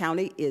Douglas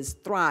County is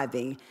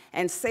thriving,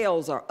 and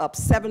sales are up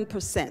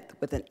 7%,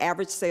 with an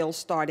average sale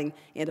starting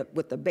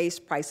with a base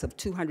price of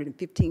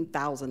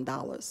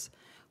 $215,000.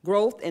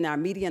 Growth in our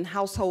median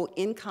household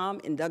income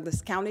in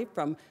Douglas County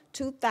from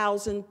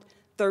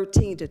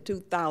 2013 to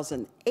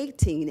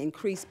 2018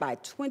 increased by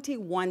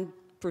 21%,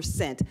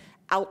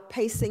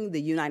 outpacing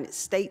the United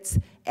States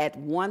at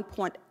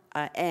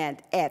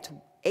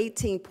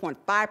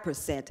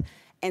 18.5%,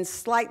 and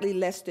slightly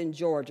less than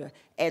Georgia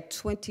at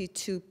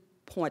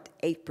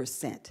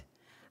 22.8%.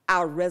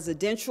 Our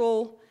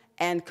residential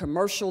and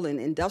commercial and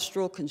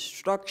industrial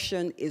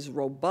construction is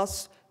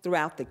robust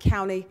throughout the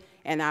county,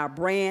 and our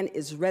brand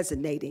is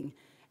resonating.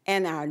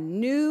 And our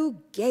new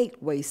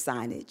gateway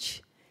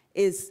signage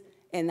is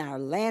in our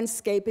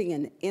landscaping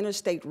and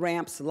interstate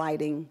ramps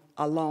lighting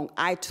along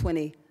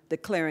I-20,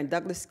 declaring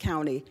Douglas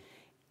County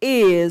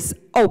is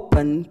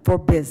open for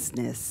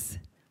business.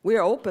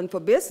 We're open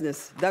for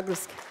business,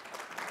 Douglas.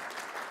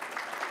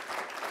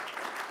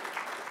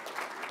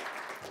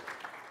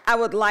 I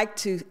would like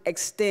to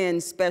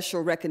extend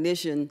special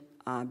recognition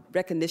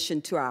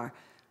to our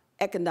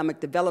Economic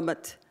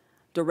Development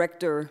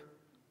Director,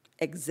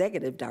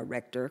 Executive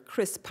Director,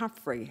 Chris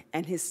Pumphrey,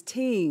 and his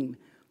team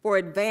for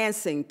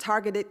advancing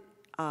targeted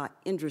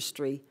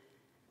industry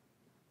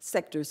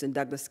sectors in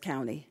Douglas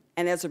County.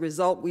 And as a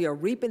result, we are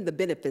reaping the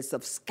benefits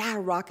of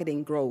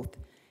skyrocketing growth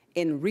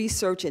in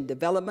research and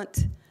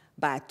development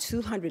by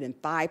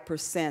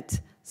 205%,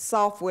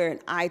 software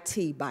and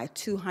IT by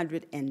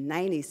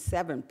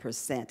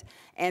 297%,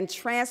 and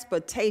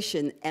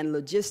transportation and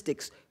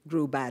logistics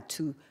grew by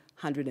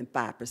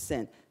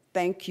 205%.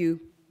 Thank you,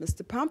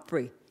 Mr.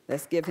 Pumphrey.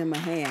 Let's give him a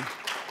hand.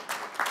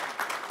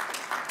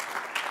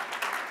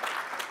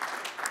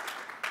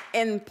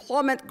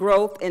 Employment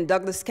growth in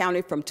Douglas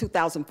County from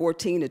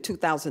 2014 to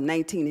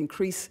 2019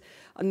 increased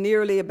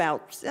nearly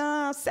about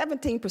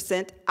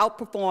 17%,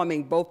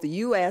 outperforming both the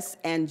U.S.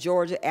 and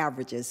Georgia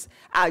averages.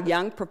 Our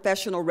young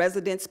professional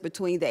residents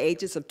between the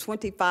ages of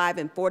 25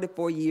 and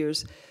 44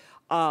 years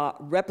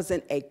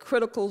represent a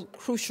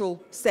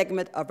crucial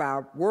segment of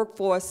our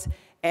workforce,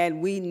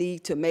 and we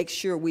need to make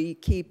sure we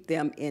keep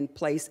them in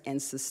place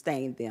and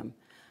sustain them.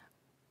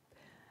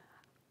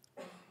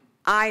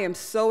 I am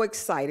so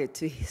excited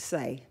to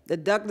say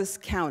that Douglas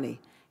County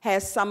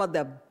has some of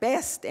the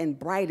best and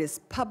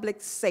brightest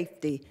public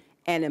safety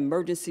and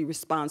emergency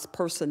response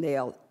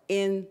personnel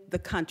in the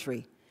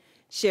country.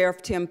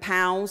 Sheriff Tim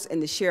Pounds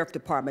and the Sheriff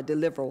Department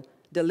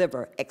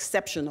deliver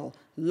exceptional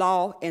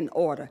law and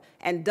order,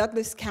 and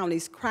Douglas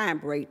County's crime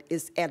rate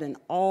is at an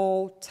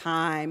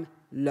all-time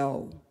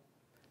low.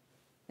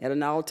 At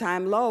an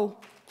all-time low.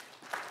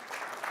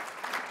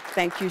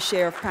 Thank you,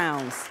 Sheriff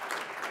Pounds.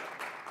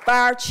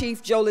 Fire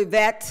Chief Jolie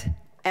Vett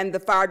and the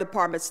fire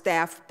department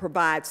staff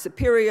provide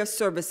superior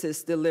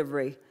services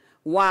delivery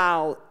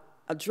while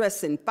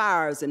addressing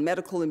fires and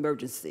medical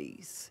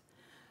emergencies.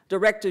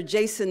 Director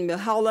Jason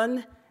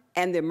Mulholland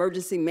and the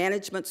Emergency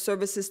Management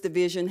Services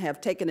Division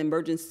have taken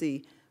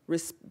emergency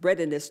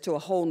readiness to a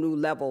whole new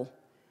level.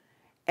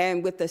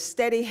 And with the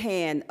steady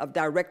hand of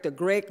Director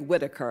Greg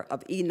Whitaker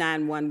of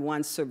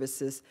E911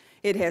 Services,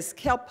 it has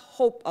kept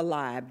hope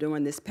alive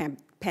during this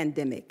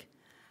pandemic.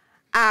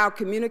 Our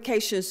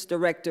Communications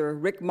Director,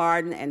 Rick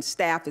Martin, and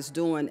staff is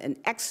doing an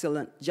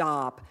excellent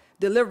job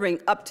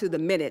delivering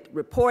up-to-the-minute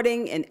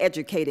reporting and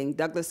educating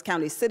Douglas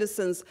County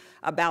citizens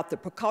about the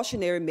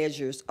precautionary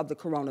measures of the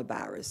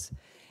coronavirus.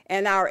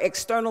 And our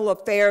External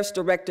Affairs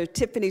Director,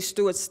 Tiffany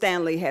Stewart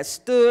Stanley, has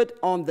stood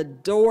on the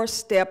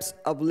doorsteps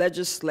of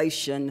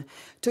legislation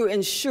to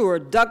ensure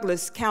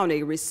Douglas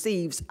County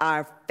receives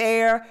our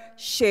fair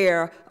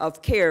share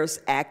of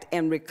CARES Act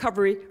and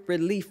recovery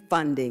relief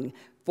funding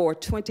for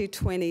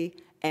 2020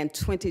 and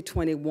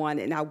 2021.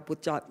 And I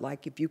would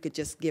like if you could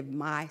just give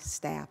my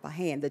staff a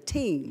hand, the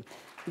team,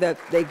 the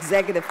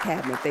executive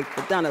cabinet. They've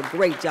done a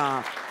great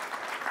job.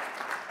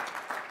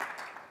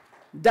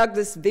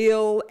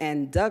 Douglasville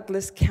and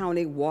Douglas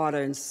County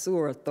Water and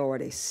Sewer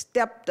Authority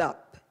stepped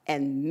up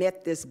and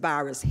met this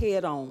virus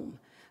head on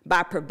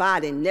by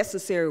providing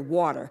necessary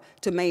water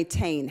to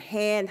maintain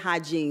hand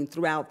hygiene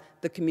throughout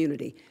the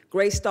community.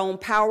 Greystone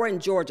Power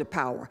and Georgia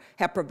Power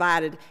have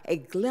provided a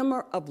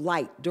glimmer of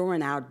light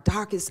during our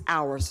darkest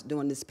hours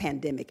during this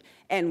pandemic,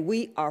 and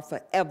we are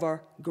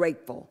forever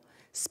grateful.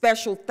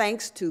 Special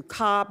thanks to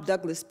Cobb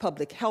Douglas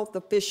public health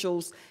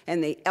officials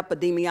and the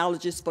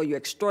epidemiologists for your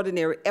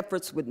extraordinary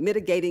efforts with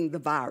mitigating the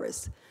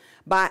virus.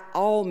 By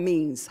all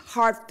means,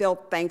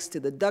 heartfelt thanks to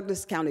the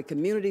Douglas County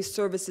Community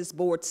Services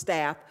Board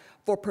staff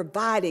for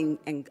providing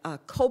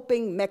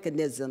coping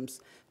mechanisms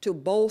to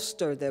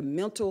bolster the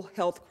mental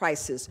health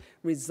crisis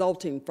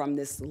resulting from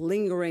this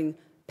lingering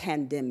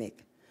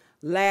pandemic.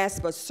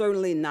 Last but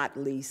certainly not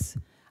least,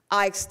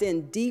 I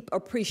extend deep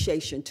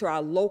appreciation to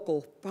our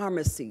local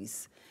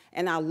pharmacies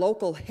and our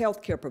local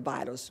healthcare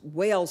providers,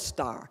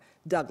 Wellstar,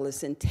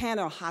 Douglas, and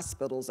Tanner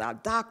hospitals, our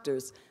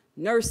doctors,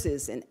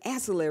 nurses, and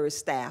ancillary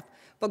staff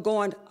for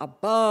going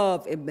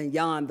above and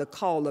beyond the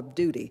call of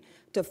duty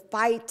to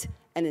fight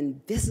an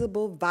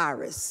invisible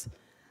virus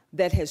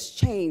that has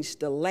changed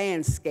the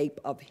landscape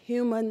of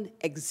human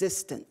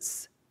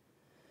existence.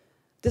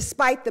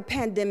 Despite the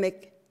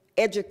pandemic,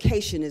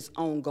 education is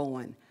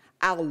ongoing.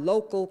 Our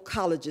local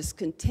colleges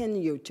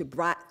continue to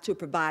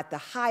provide the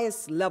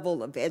highest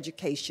level of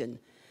education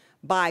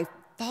by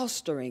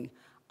fostering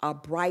a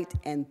bright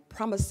and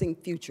promising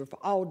future for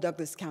all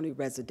Douglas County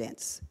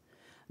residents.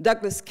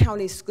 Douglas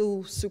County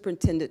School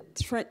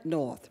Superintendent Trent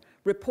North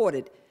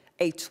reported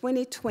a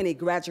 2020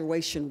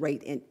 graduation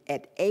rate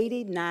at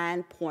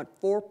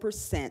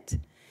 89.4%,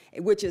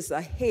 which is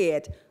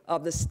ahead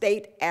of the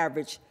state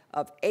average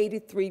of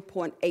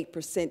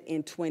 83.8%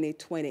 in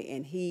 2020,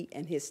 and he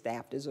and his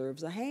staff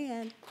deserves a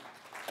hand.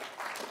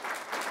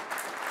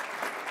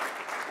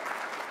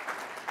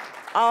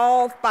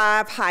 All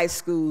 5 high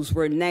schools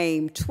were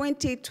named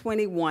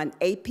 2021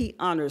 AP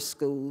Honors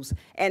Schools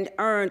and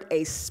earned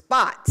a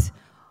spot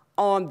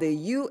on the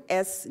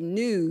U.S.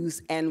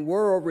 News and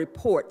World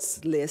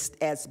Report's list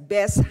as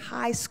best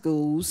high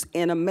schools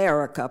in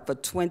America for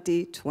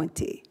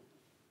 2020.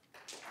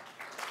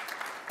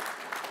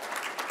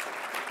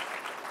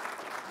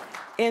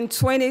 In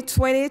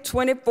 2020,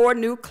 24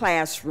 new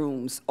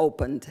classrooms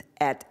opened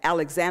at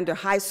Alexander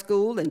High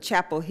School and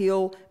Chapel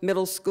Hill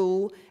Middle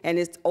School, and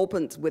it's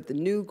opened with the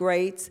new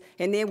grades.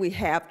 And then we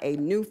have a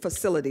new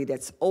facility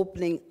that's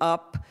opening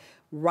up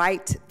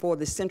right for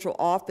the central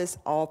office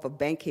off of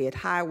Bankhead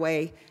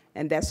Highway,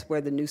 and that's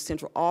where the new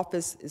central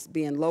office is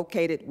being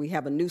located. We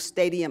have a new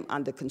stadium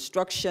under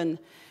construction,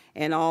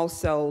 and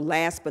also,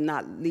 last but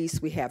not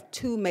least, we have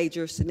 2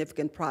 major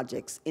significant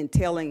projects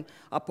entailing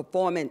a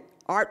performing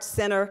arts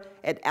center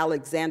at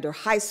Alexander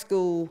High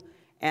School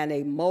and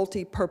a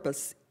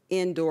multi-purpose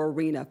indoor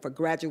arena for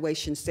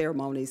graduation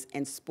ceremonies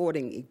and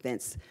sporting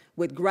events,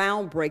 with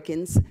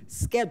groundbreakings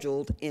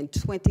scheduled in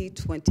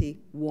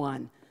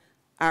 2021.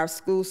 Our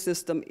school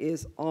system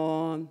is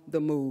on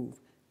the move.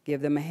 Give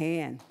them a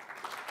hand.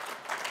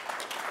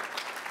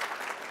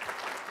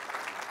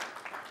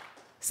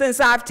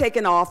 Since I've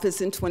taken office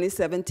in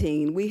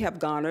 2017, we have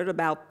garnered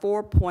about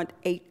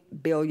 $4.8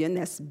 billion,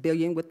 that's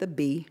billion with a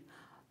B,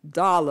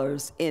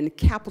 dollars in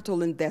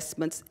capital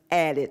investments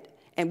added,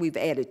 and we've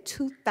added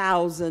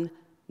 2,000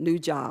 new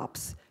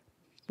jobs.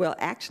 Well,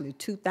 actually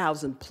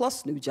 2,000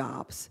 plus new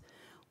jobs,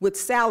 with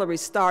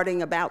salaries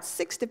starting about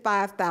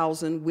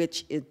 $65,000,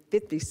 which is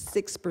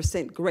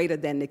 56% greater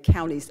than the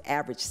county's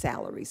average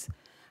salaries.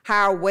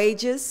 Higher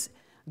wages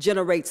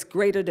generates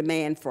greater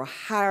demand for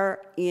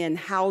higher-end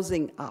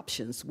housing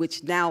options,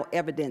 which now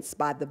evidenced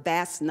by the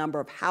vast number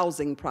of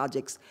housing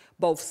projects,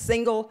 both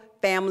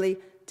single-family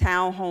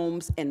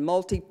townhomes and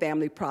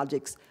multifamily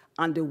projects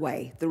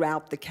underway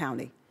throughout the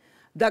county.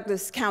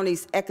 Douglas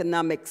County's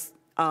economics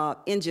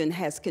engine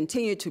has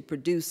continued to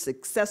produce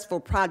successful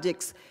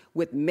projects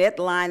with the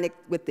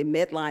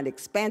Medline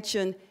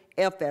expansion,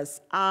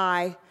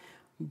 FSI,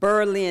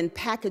 Berlin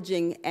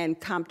Packaging,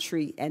 and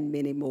Comtree, and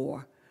many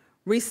more.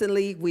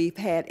 Recently, we've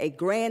had a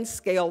grand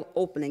scale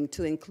opening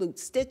to include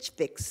Stitch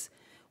Fix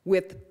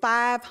with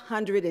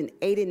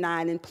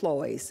 589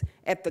 employees.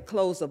 At the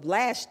close of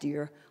last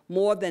year,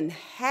 more than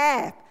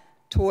half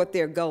toward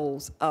their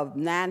goals of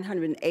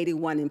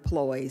 981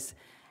 employees.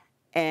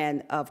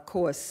 And of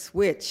course,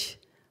 Switch,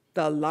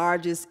 the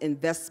largest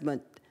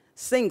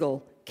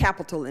single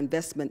capital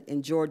investment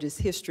in Georgia's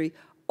history,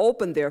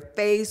 opened their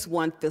Phase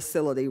 1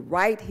 facility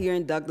right here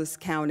in Douglas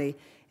County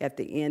at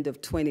the end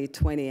of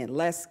 2020, and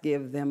let's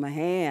give them a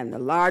hand, the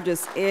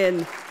largest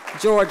in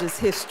Georgia's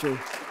history.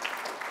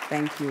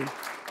 Thank you.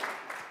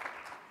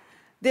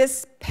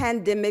 This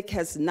pandemic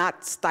has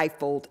not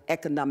stifled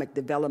economic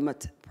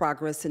development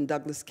progress in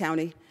Douglas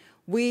County.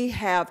 We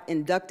have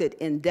inducted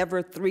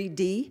Endeavor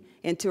 3D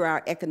into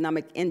our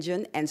economic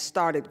engine and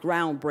started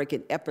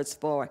groundbreaking efforts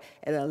for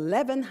an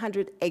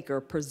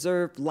 1,100-acre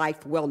preserved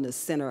life wellness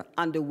center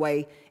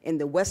underway in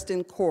the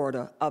western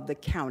corridor of the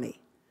county.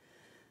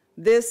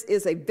 This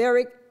is a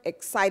very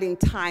exciting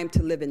time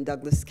to live in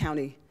Douglas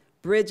County.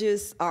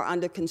 Bridges are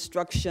under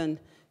construction,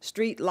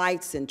 street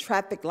lights and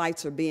traffic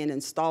lights are being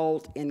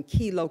installed in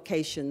key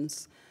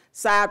locations,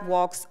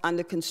 sidewalks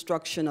under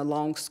construction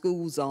along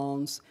school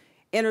zones,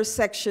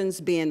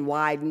 intersections being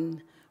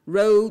widened,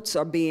 roads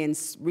are being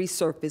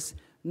resurfaced,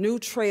 new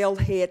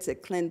trailheads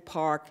at Clint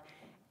Park,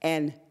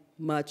 and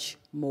much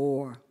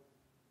more.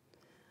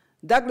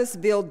 Douglas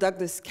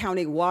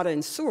County Water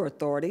and Sewer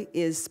Authority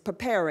is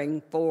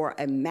preparing for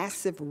a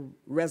massive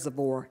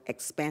reservoir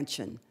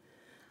expansion.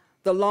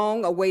 The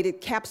long-awaited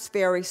Caps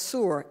Ferry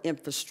sewer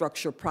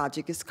infrastructure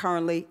project is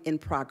currently in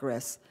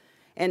progress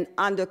and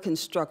under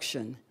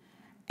construction.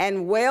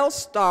 And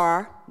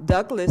WellStar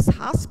Douglas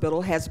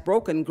Hospital has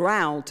broken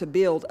ground to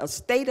build a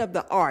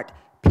state-of-the-art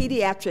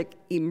pediatric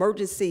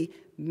emergency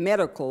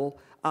medical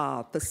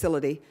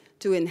facility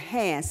to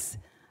enhance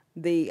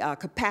the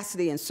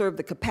capacity and serve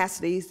the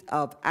capacities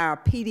of our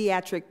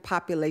pediatric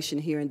population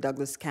here in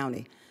Douglas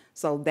County.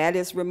 So that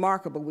is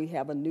remarkable. We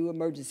have a new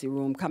emergency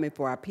room coming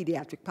for our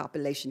pediatric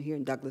population here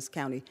in Douglas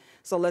County.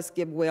 So let's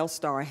give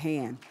WellStar a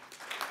hand.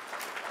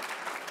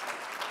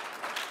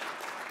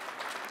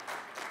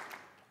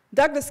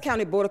 Douglas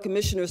County Board of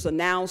Commissioners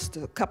announced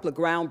a couple of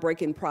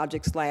groundbreaking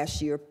projects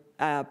last year.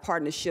 We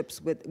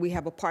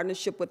have a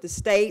partnership with the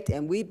state,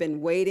 and we've been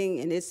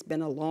waiting, and it's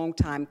been a long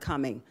time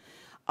coming.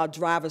 A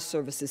driver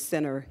services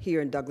center here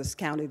in Douglas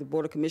County. The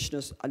Board of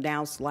Commissioners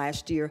announced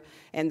last year,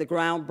 and the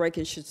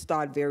groundbreaking should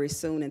start very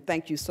soon. And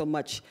thank you so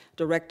much,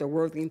 Director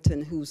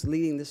Worthington, who's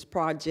leading this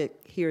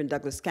project here in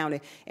Douglas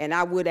County. And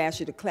I would ask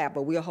you to clap,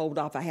 but we'll hold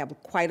off. I have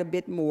quite a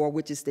bit more,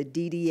 which is the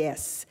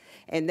DDS,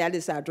 and that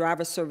is our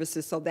driver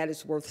services, so that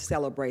is worth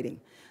celebrating.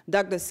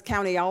 Douglas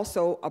County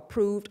also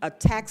approved a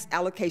tax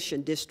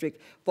allocation district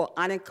for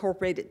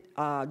unincorporated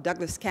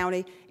Douglas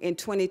County in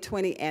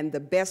 2020, and the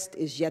best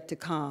is yet to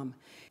come.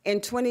 In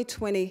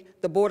 2020,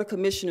 the Board of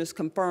Commissioners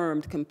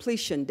confirmed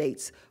completion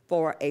dates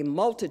for a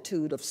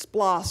multitude of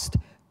SPLOST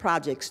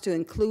projects to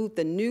include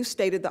the new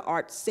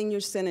state-of-the-art senior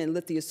center in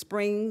Lithia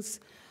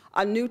Springs,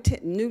 a new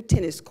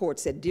tennis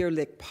courts at Deer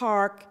Lick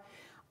Park,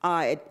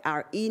 at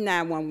our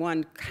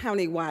E911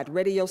 countywide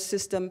radio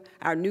system,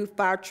 our new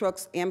fire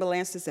trucks,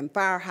 ambulances, and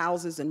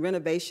firehouses, and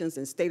renovations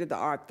in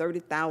state-of-the-art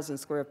 30,000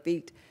 square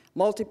feet,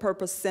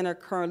 multipurpose center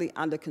currently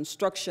under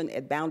construction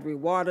at Boundary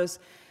Waters,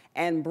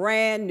 and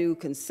brand new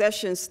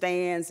concession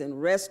stands and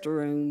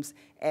restrooms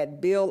at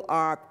Bill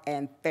Arp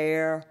and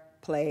Fair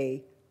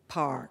Play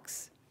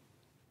Parks.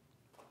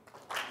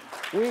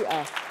 We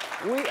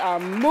are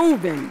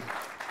moving.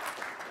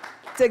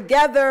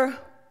 Together,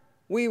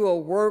 we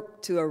will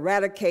work to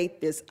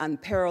eradicate this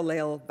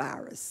unparalleled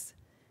virus.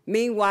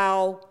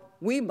 Meanwhile,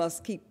 we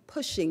must keep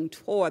pushing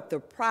toward the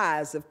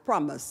prize of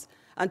promise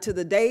until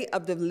the day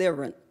of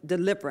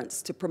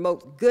deliverance to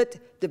promote good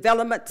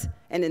development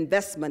and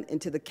investment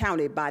into the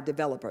county by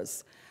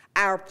developers.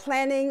 Our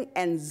Planning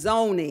and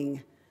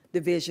Zoning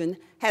Division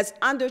has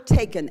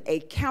undertaken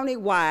a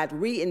countywide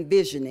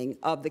re-envisioning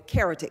of the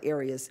character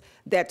areas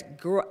that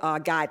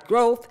guide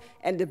growth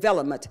and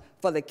development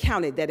for the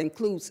county, that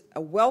includes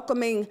a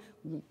welcoming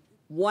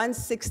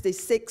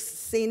 166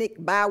 scenic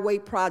byway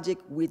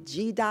project with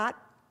GDOT,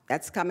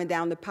 That's coming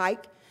down the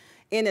pike.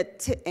 In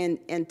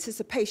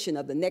anticipation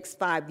of the next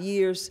 5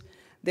 years,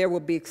 there will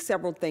be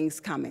several things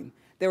coming.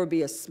 There will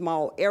be a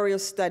small area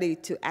study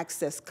to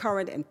access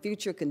current and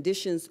future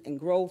conditions and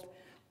growth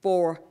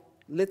for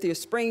Lithia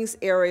Springs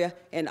area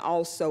and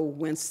also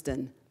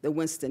Winston, the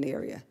Winston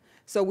area.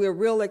 So we're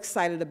real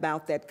excited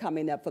about that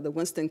coming up for the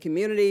Winston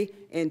community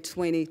in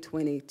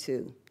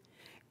 2022.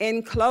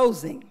 In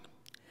closing,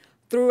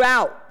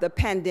 throughout the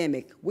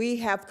pandemic, we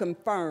have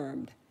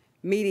confirmed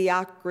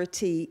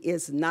mediocrity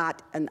is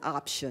not an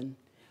option.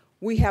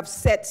 We have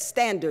set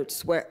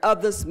standards where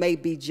others may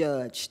be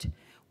judged.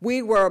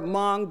 We were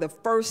among the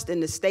first in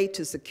the state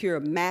to secure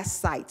mass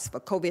sites for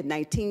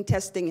COVID-19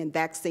 testing and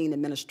vaccine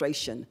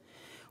administration.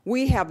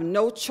 We have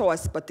no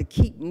choice but to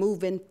keep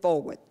moving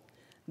forward.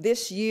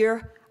 This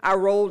year, I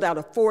rolled out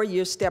a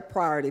 4-year step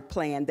priority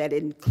plan that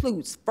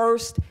includes,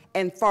 first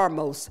and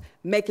foremost,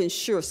 making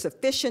sure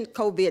sufficient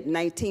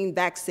COVID-19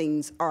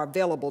 vaccines are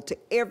available to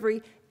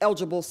every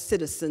eligible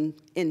citizen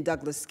in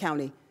Douglas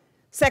County.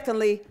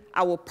 Secondly,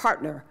 I will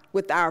partner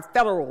with our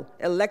federal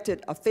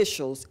elected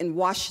officials in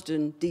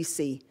Washington,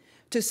 D.C.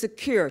 to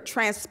secure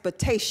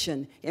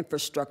transportation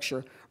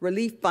infrastructure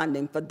relief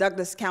funding for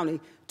Douglas County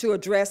to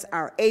address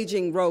our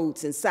aging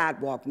roads and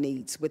sidewalk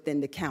needs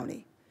within the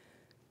county.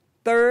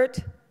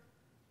 Third,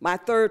 my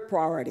third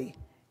priority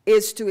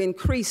is to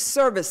increase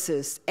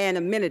services and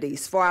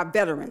amenities for our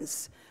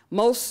veterans.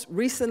 Most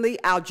recently,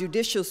 our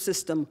judicial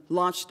system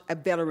launched a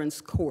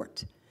Veterans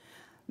Court.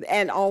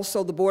 And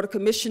also the Board of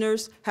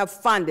Commissioners have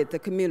funded the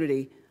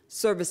Community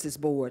Services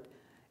Board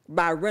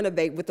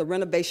with the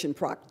renovation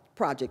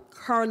project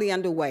currently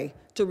underway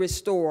to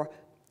restore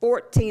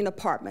 14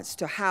 apartments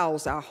to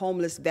house our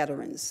homeless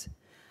veterans.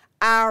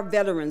 Our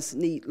veterans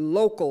need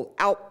local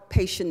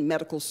outpatient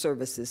medical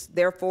services.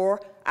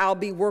 Therefore, I'll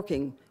be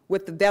working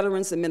with the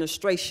Veterans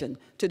Administration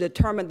to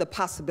determine the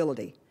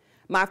possibility.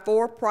 My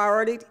fourth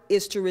priority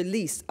is to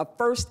release a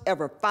first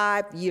ever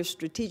 5-year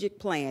strategic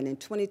plan in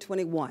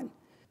 2021.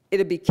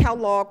 It'll be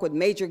cataloged with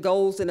major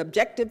goals and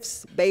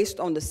objectives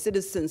based on the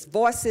citizens'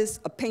 voices,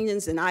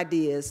 opinions, and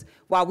ideas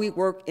while we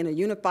work in a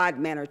unified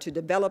manner to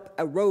develop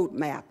a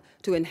roadmap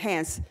to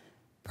enhance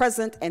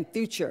present and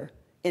future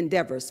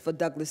endeavors for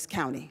Douglas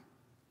County.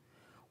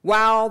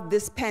 While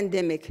this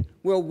pandemic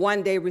will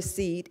one day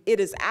recede, it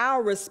is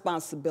our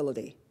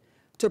responsibility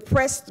to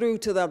press through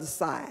to the other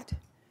side.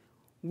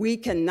 We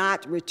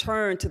cannot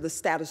return to the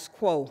status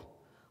quo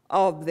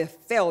of the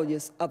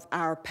failures of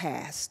our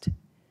past.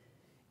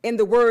 In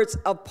the words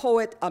of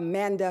poet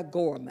Amanda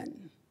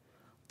Gorman,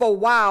 for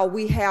while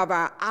we have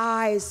our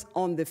eyes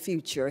on the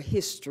future,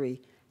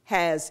 history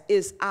has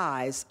its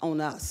eyes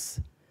on us.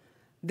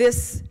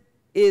 This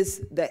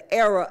is the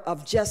era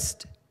of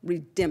just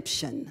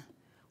redemption.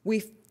 We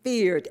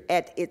feared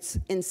at its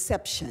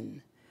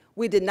inception.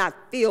 We did not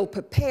feel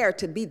prepared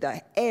to be the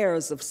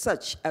heirs of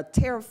such a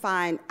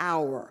terrifying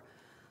hour,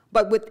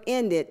 but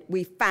within it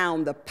we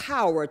found the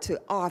power to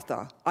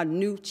author a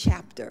new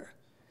chapter,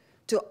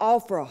 to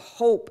offer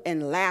hope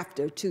and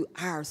laughter to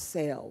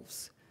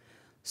ourselves.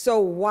 So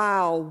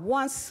while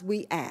once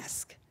we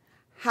ask,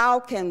 how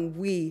can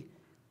we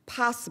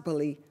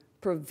possibly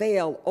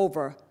prevail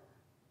over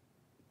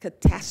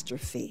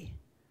catastrophe?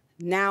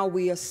 Now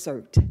we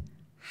assert,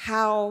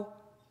 how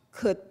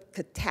could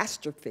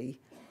catastrophe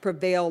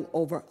prevail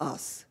over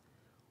us?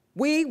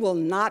 We will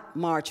not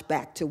march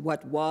back to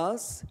what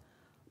was,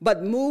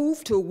 but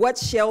move to what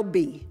shall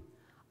be,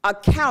 a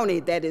county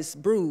that is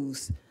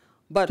bruised,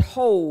 but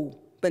whole,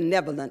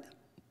 benevolent,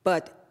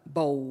 but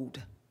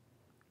bold.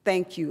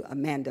 Thank you,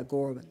 Amanda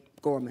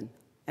Gorman.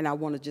 And I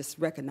want to just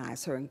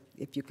recognize her, and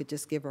if you could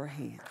just give her a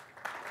hand.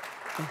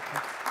 Thank you.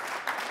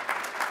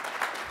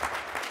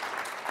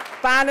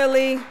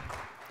 Finally,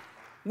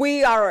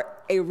 we are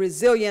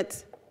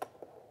resilient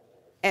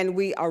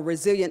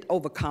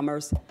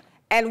overcomers,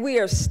 and we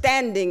are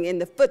standing in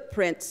the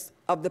footprints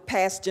of the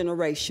past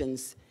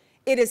generations.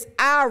 It is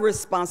our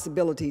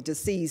responsibility to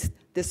seize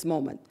this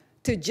moment,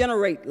 to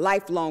generate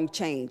lifelong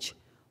change.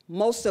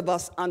 Most of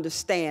us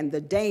understand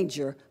the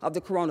danger of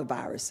the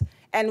coronavirus,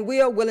 and we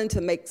are willing to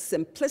make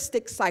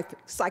simplistic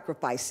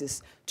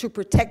sacrifices to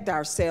protect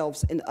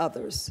ourselves and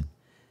others.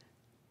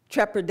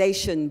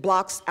 Trepidation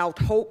blocks out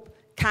hope,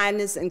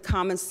 kindness, and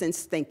common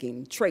sense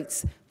thinking,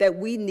 traits that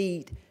we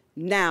need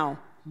now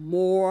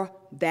more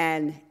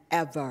than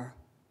ever.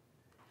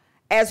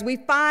 As we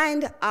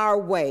find our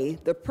way,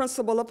 the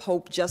principle of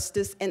hope,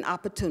 justice, and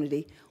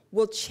opportunity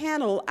will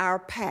channel our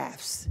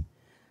paths.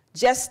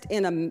 Just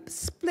in a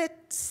split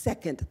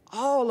second,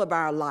 all of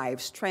our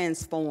lives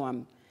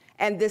transform,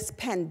 and this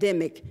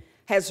pandemic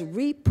has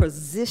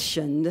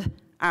repositioned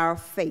our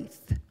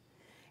faith.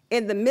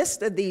 In the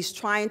midst of these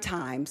trying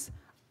times,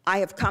 I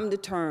have come to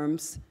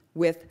terms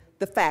with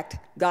the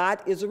fact God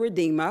is a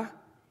redeemer.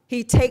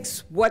 He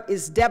takes what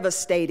is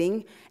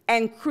devastating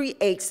and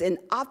creates an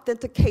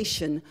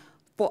authentication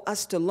for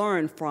us to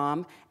learn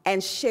from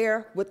and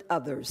share with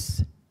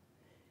others.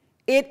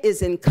 It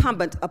is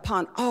incumbent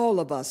upon all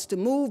of us to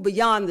move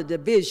beyond the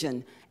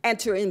division and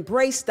to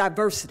embrace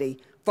diversity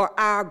for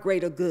our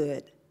greater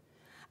good.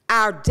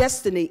 Our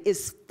destiny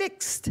is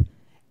fixed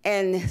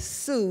and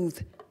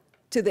soothed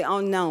to the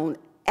unknown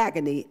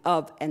agony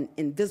of an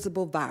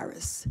invisible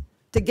virus.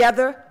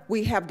 Together,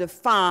 we have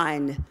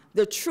defined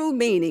the true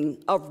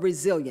meaning of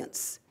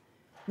resilience.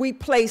 We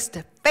placed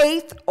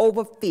faith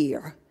over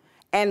fear,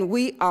 and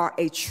we are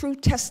a true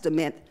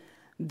testament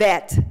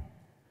that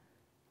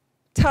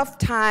tough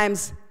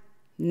times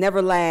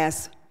never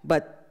last,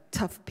 but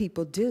tough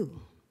people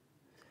do.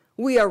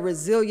 We are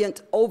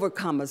resilient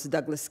overcomers,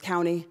 Douglas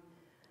County,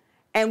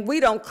 and we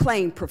don't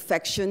claim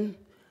perfection.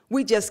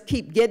 We just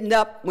keep getting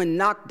up when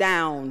knocked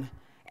down,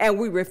 and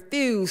we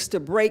refuse to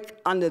break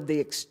under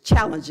the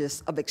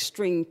challenges of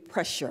extreme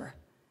pressure.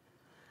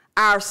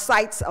 Our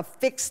sights are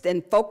fixed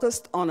and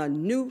focused on a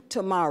new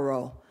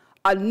tomorrow,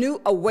 a new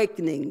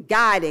awakening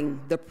guiding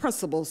the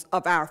principles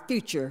of our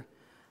future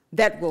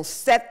that will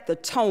set the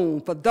tone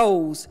for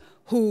those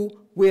who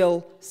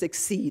will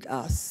succeed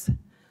us.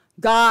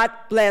 God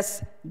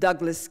bless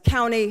Douglas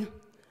County,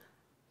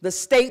 the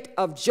state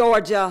of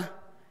Georgia,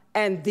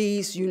 and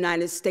these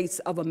United States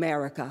of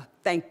America.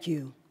 Thank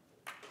you.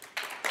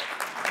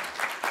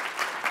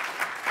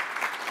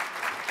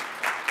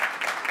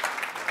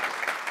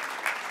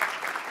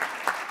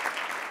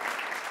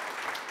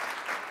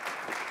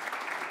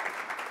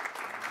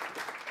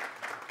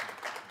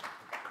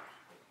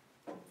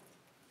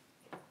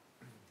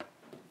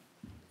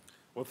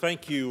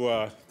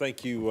 Well,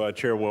 thank you,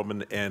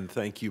 Chairwoman, and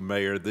thank you,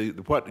 Mayor.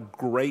 What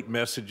great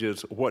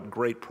messages, what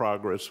great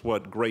progress,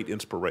 what great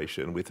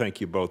inspiration. We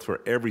thank you both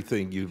for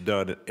everything you've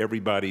done, and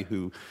everybody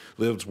who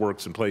lives,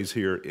 works, and plays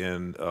here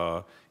in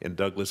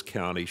Douglas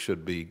County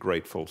should be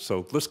grateful.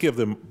 So let's give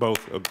them both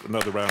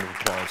another round of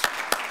applause.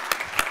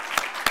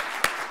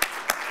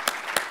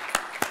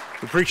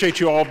 We appreciate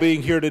you all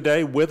being here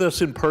today with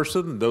us in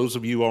person. Those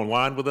of you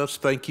online with us,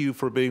 thank you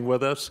for being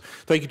with us.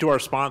 Thank you to our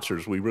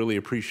sponsors. We really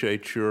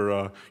appreciate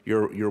your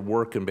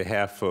work on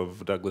behalf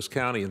of Douglas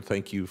County, and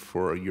thank you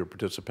for your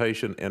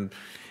participation.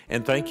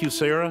 And thank you,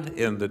 Sarah,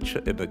 in the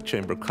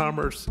Chamber of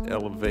Commerce,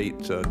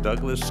 Elevate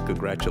Douglas.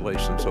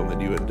 Congratulations on the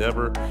new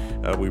endeavor.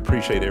 We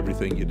appreciate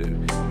everything you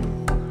do.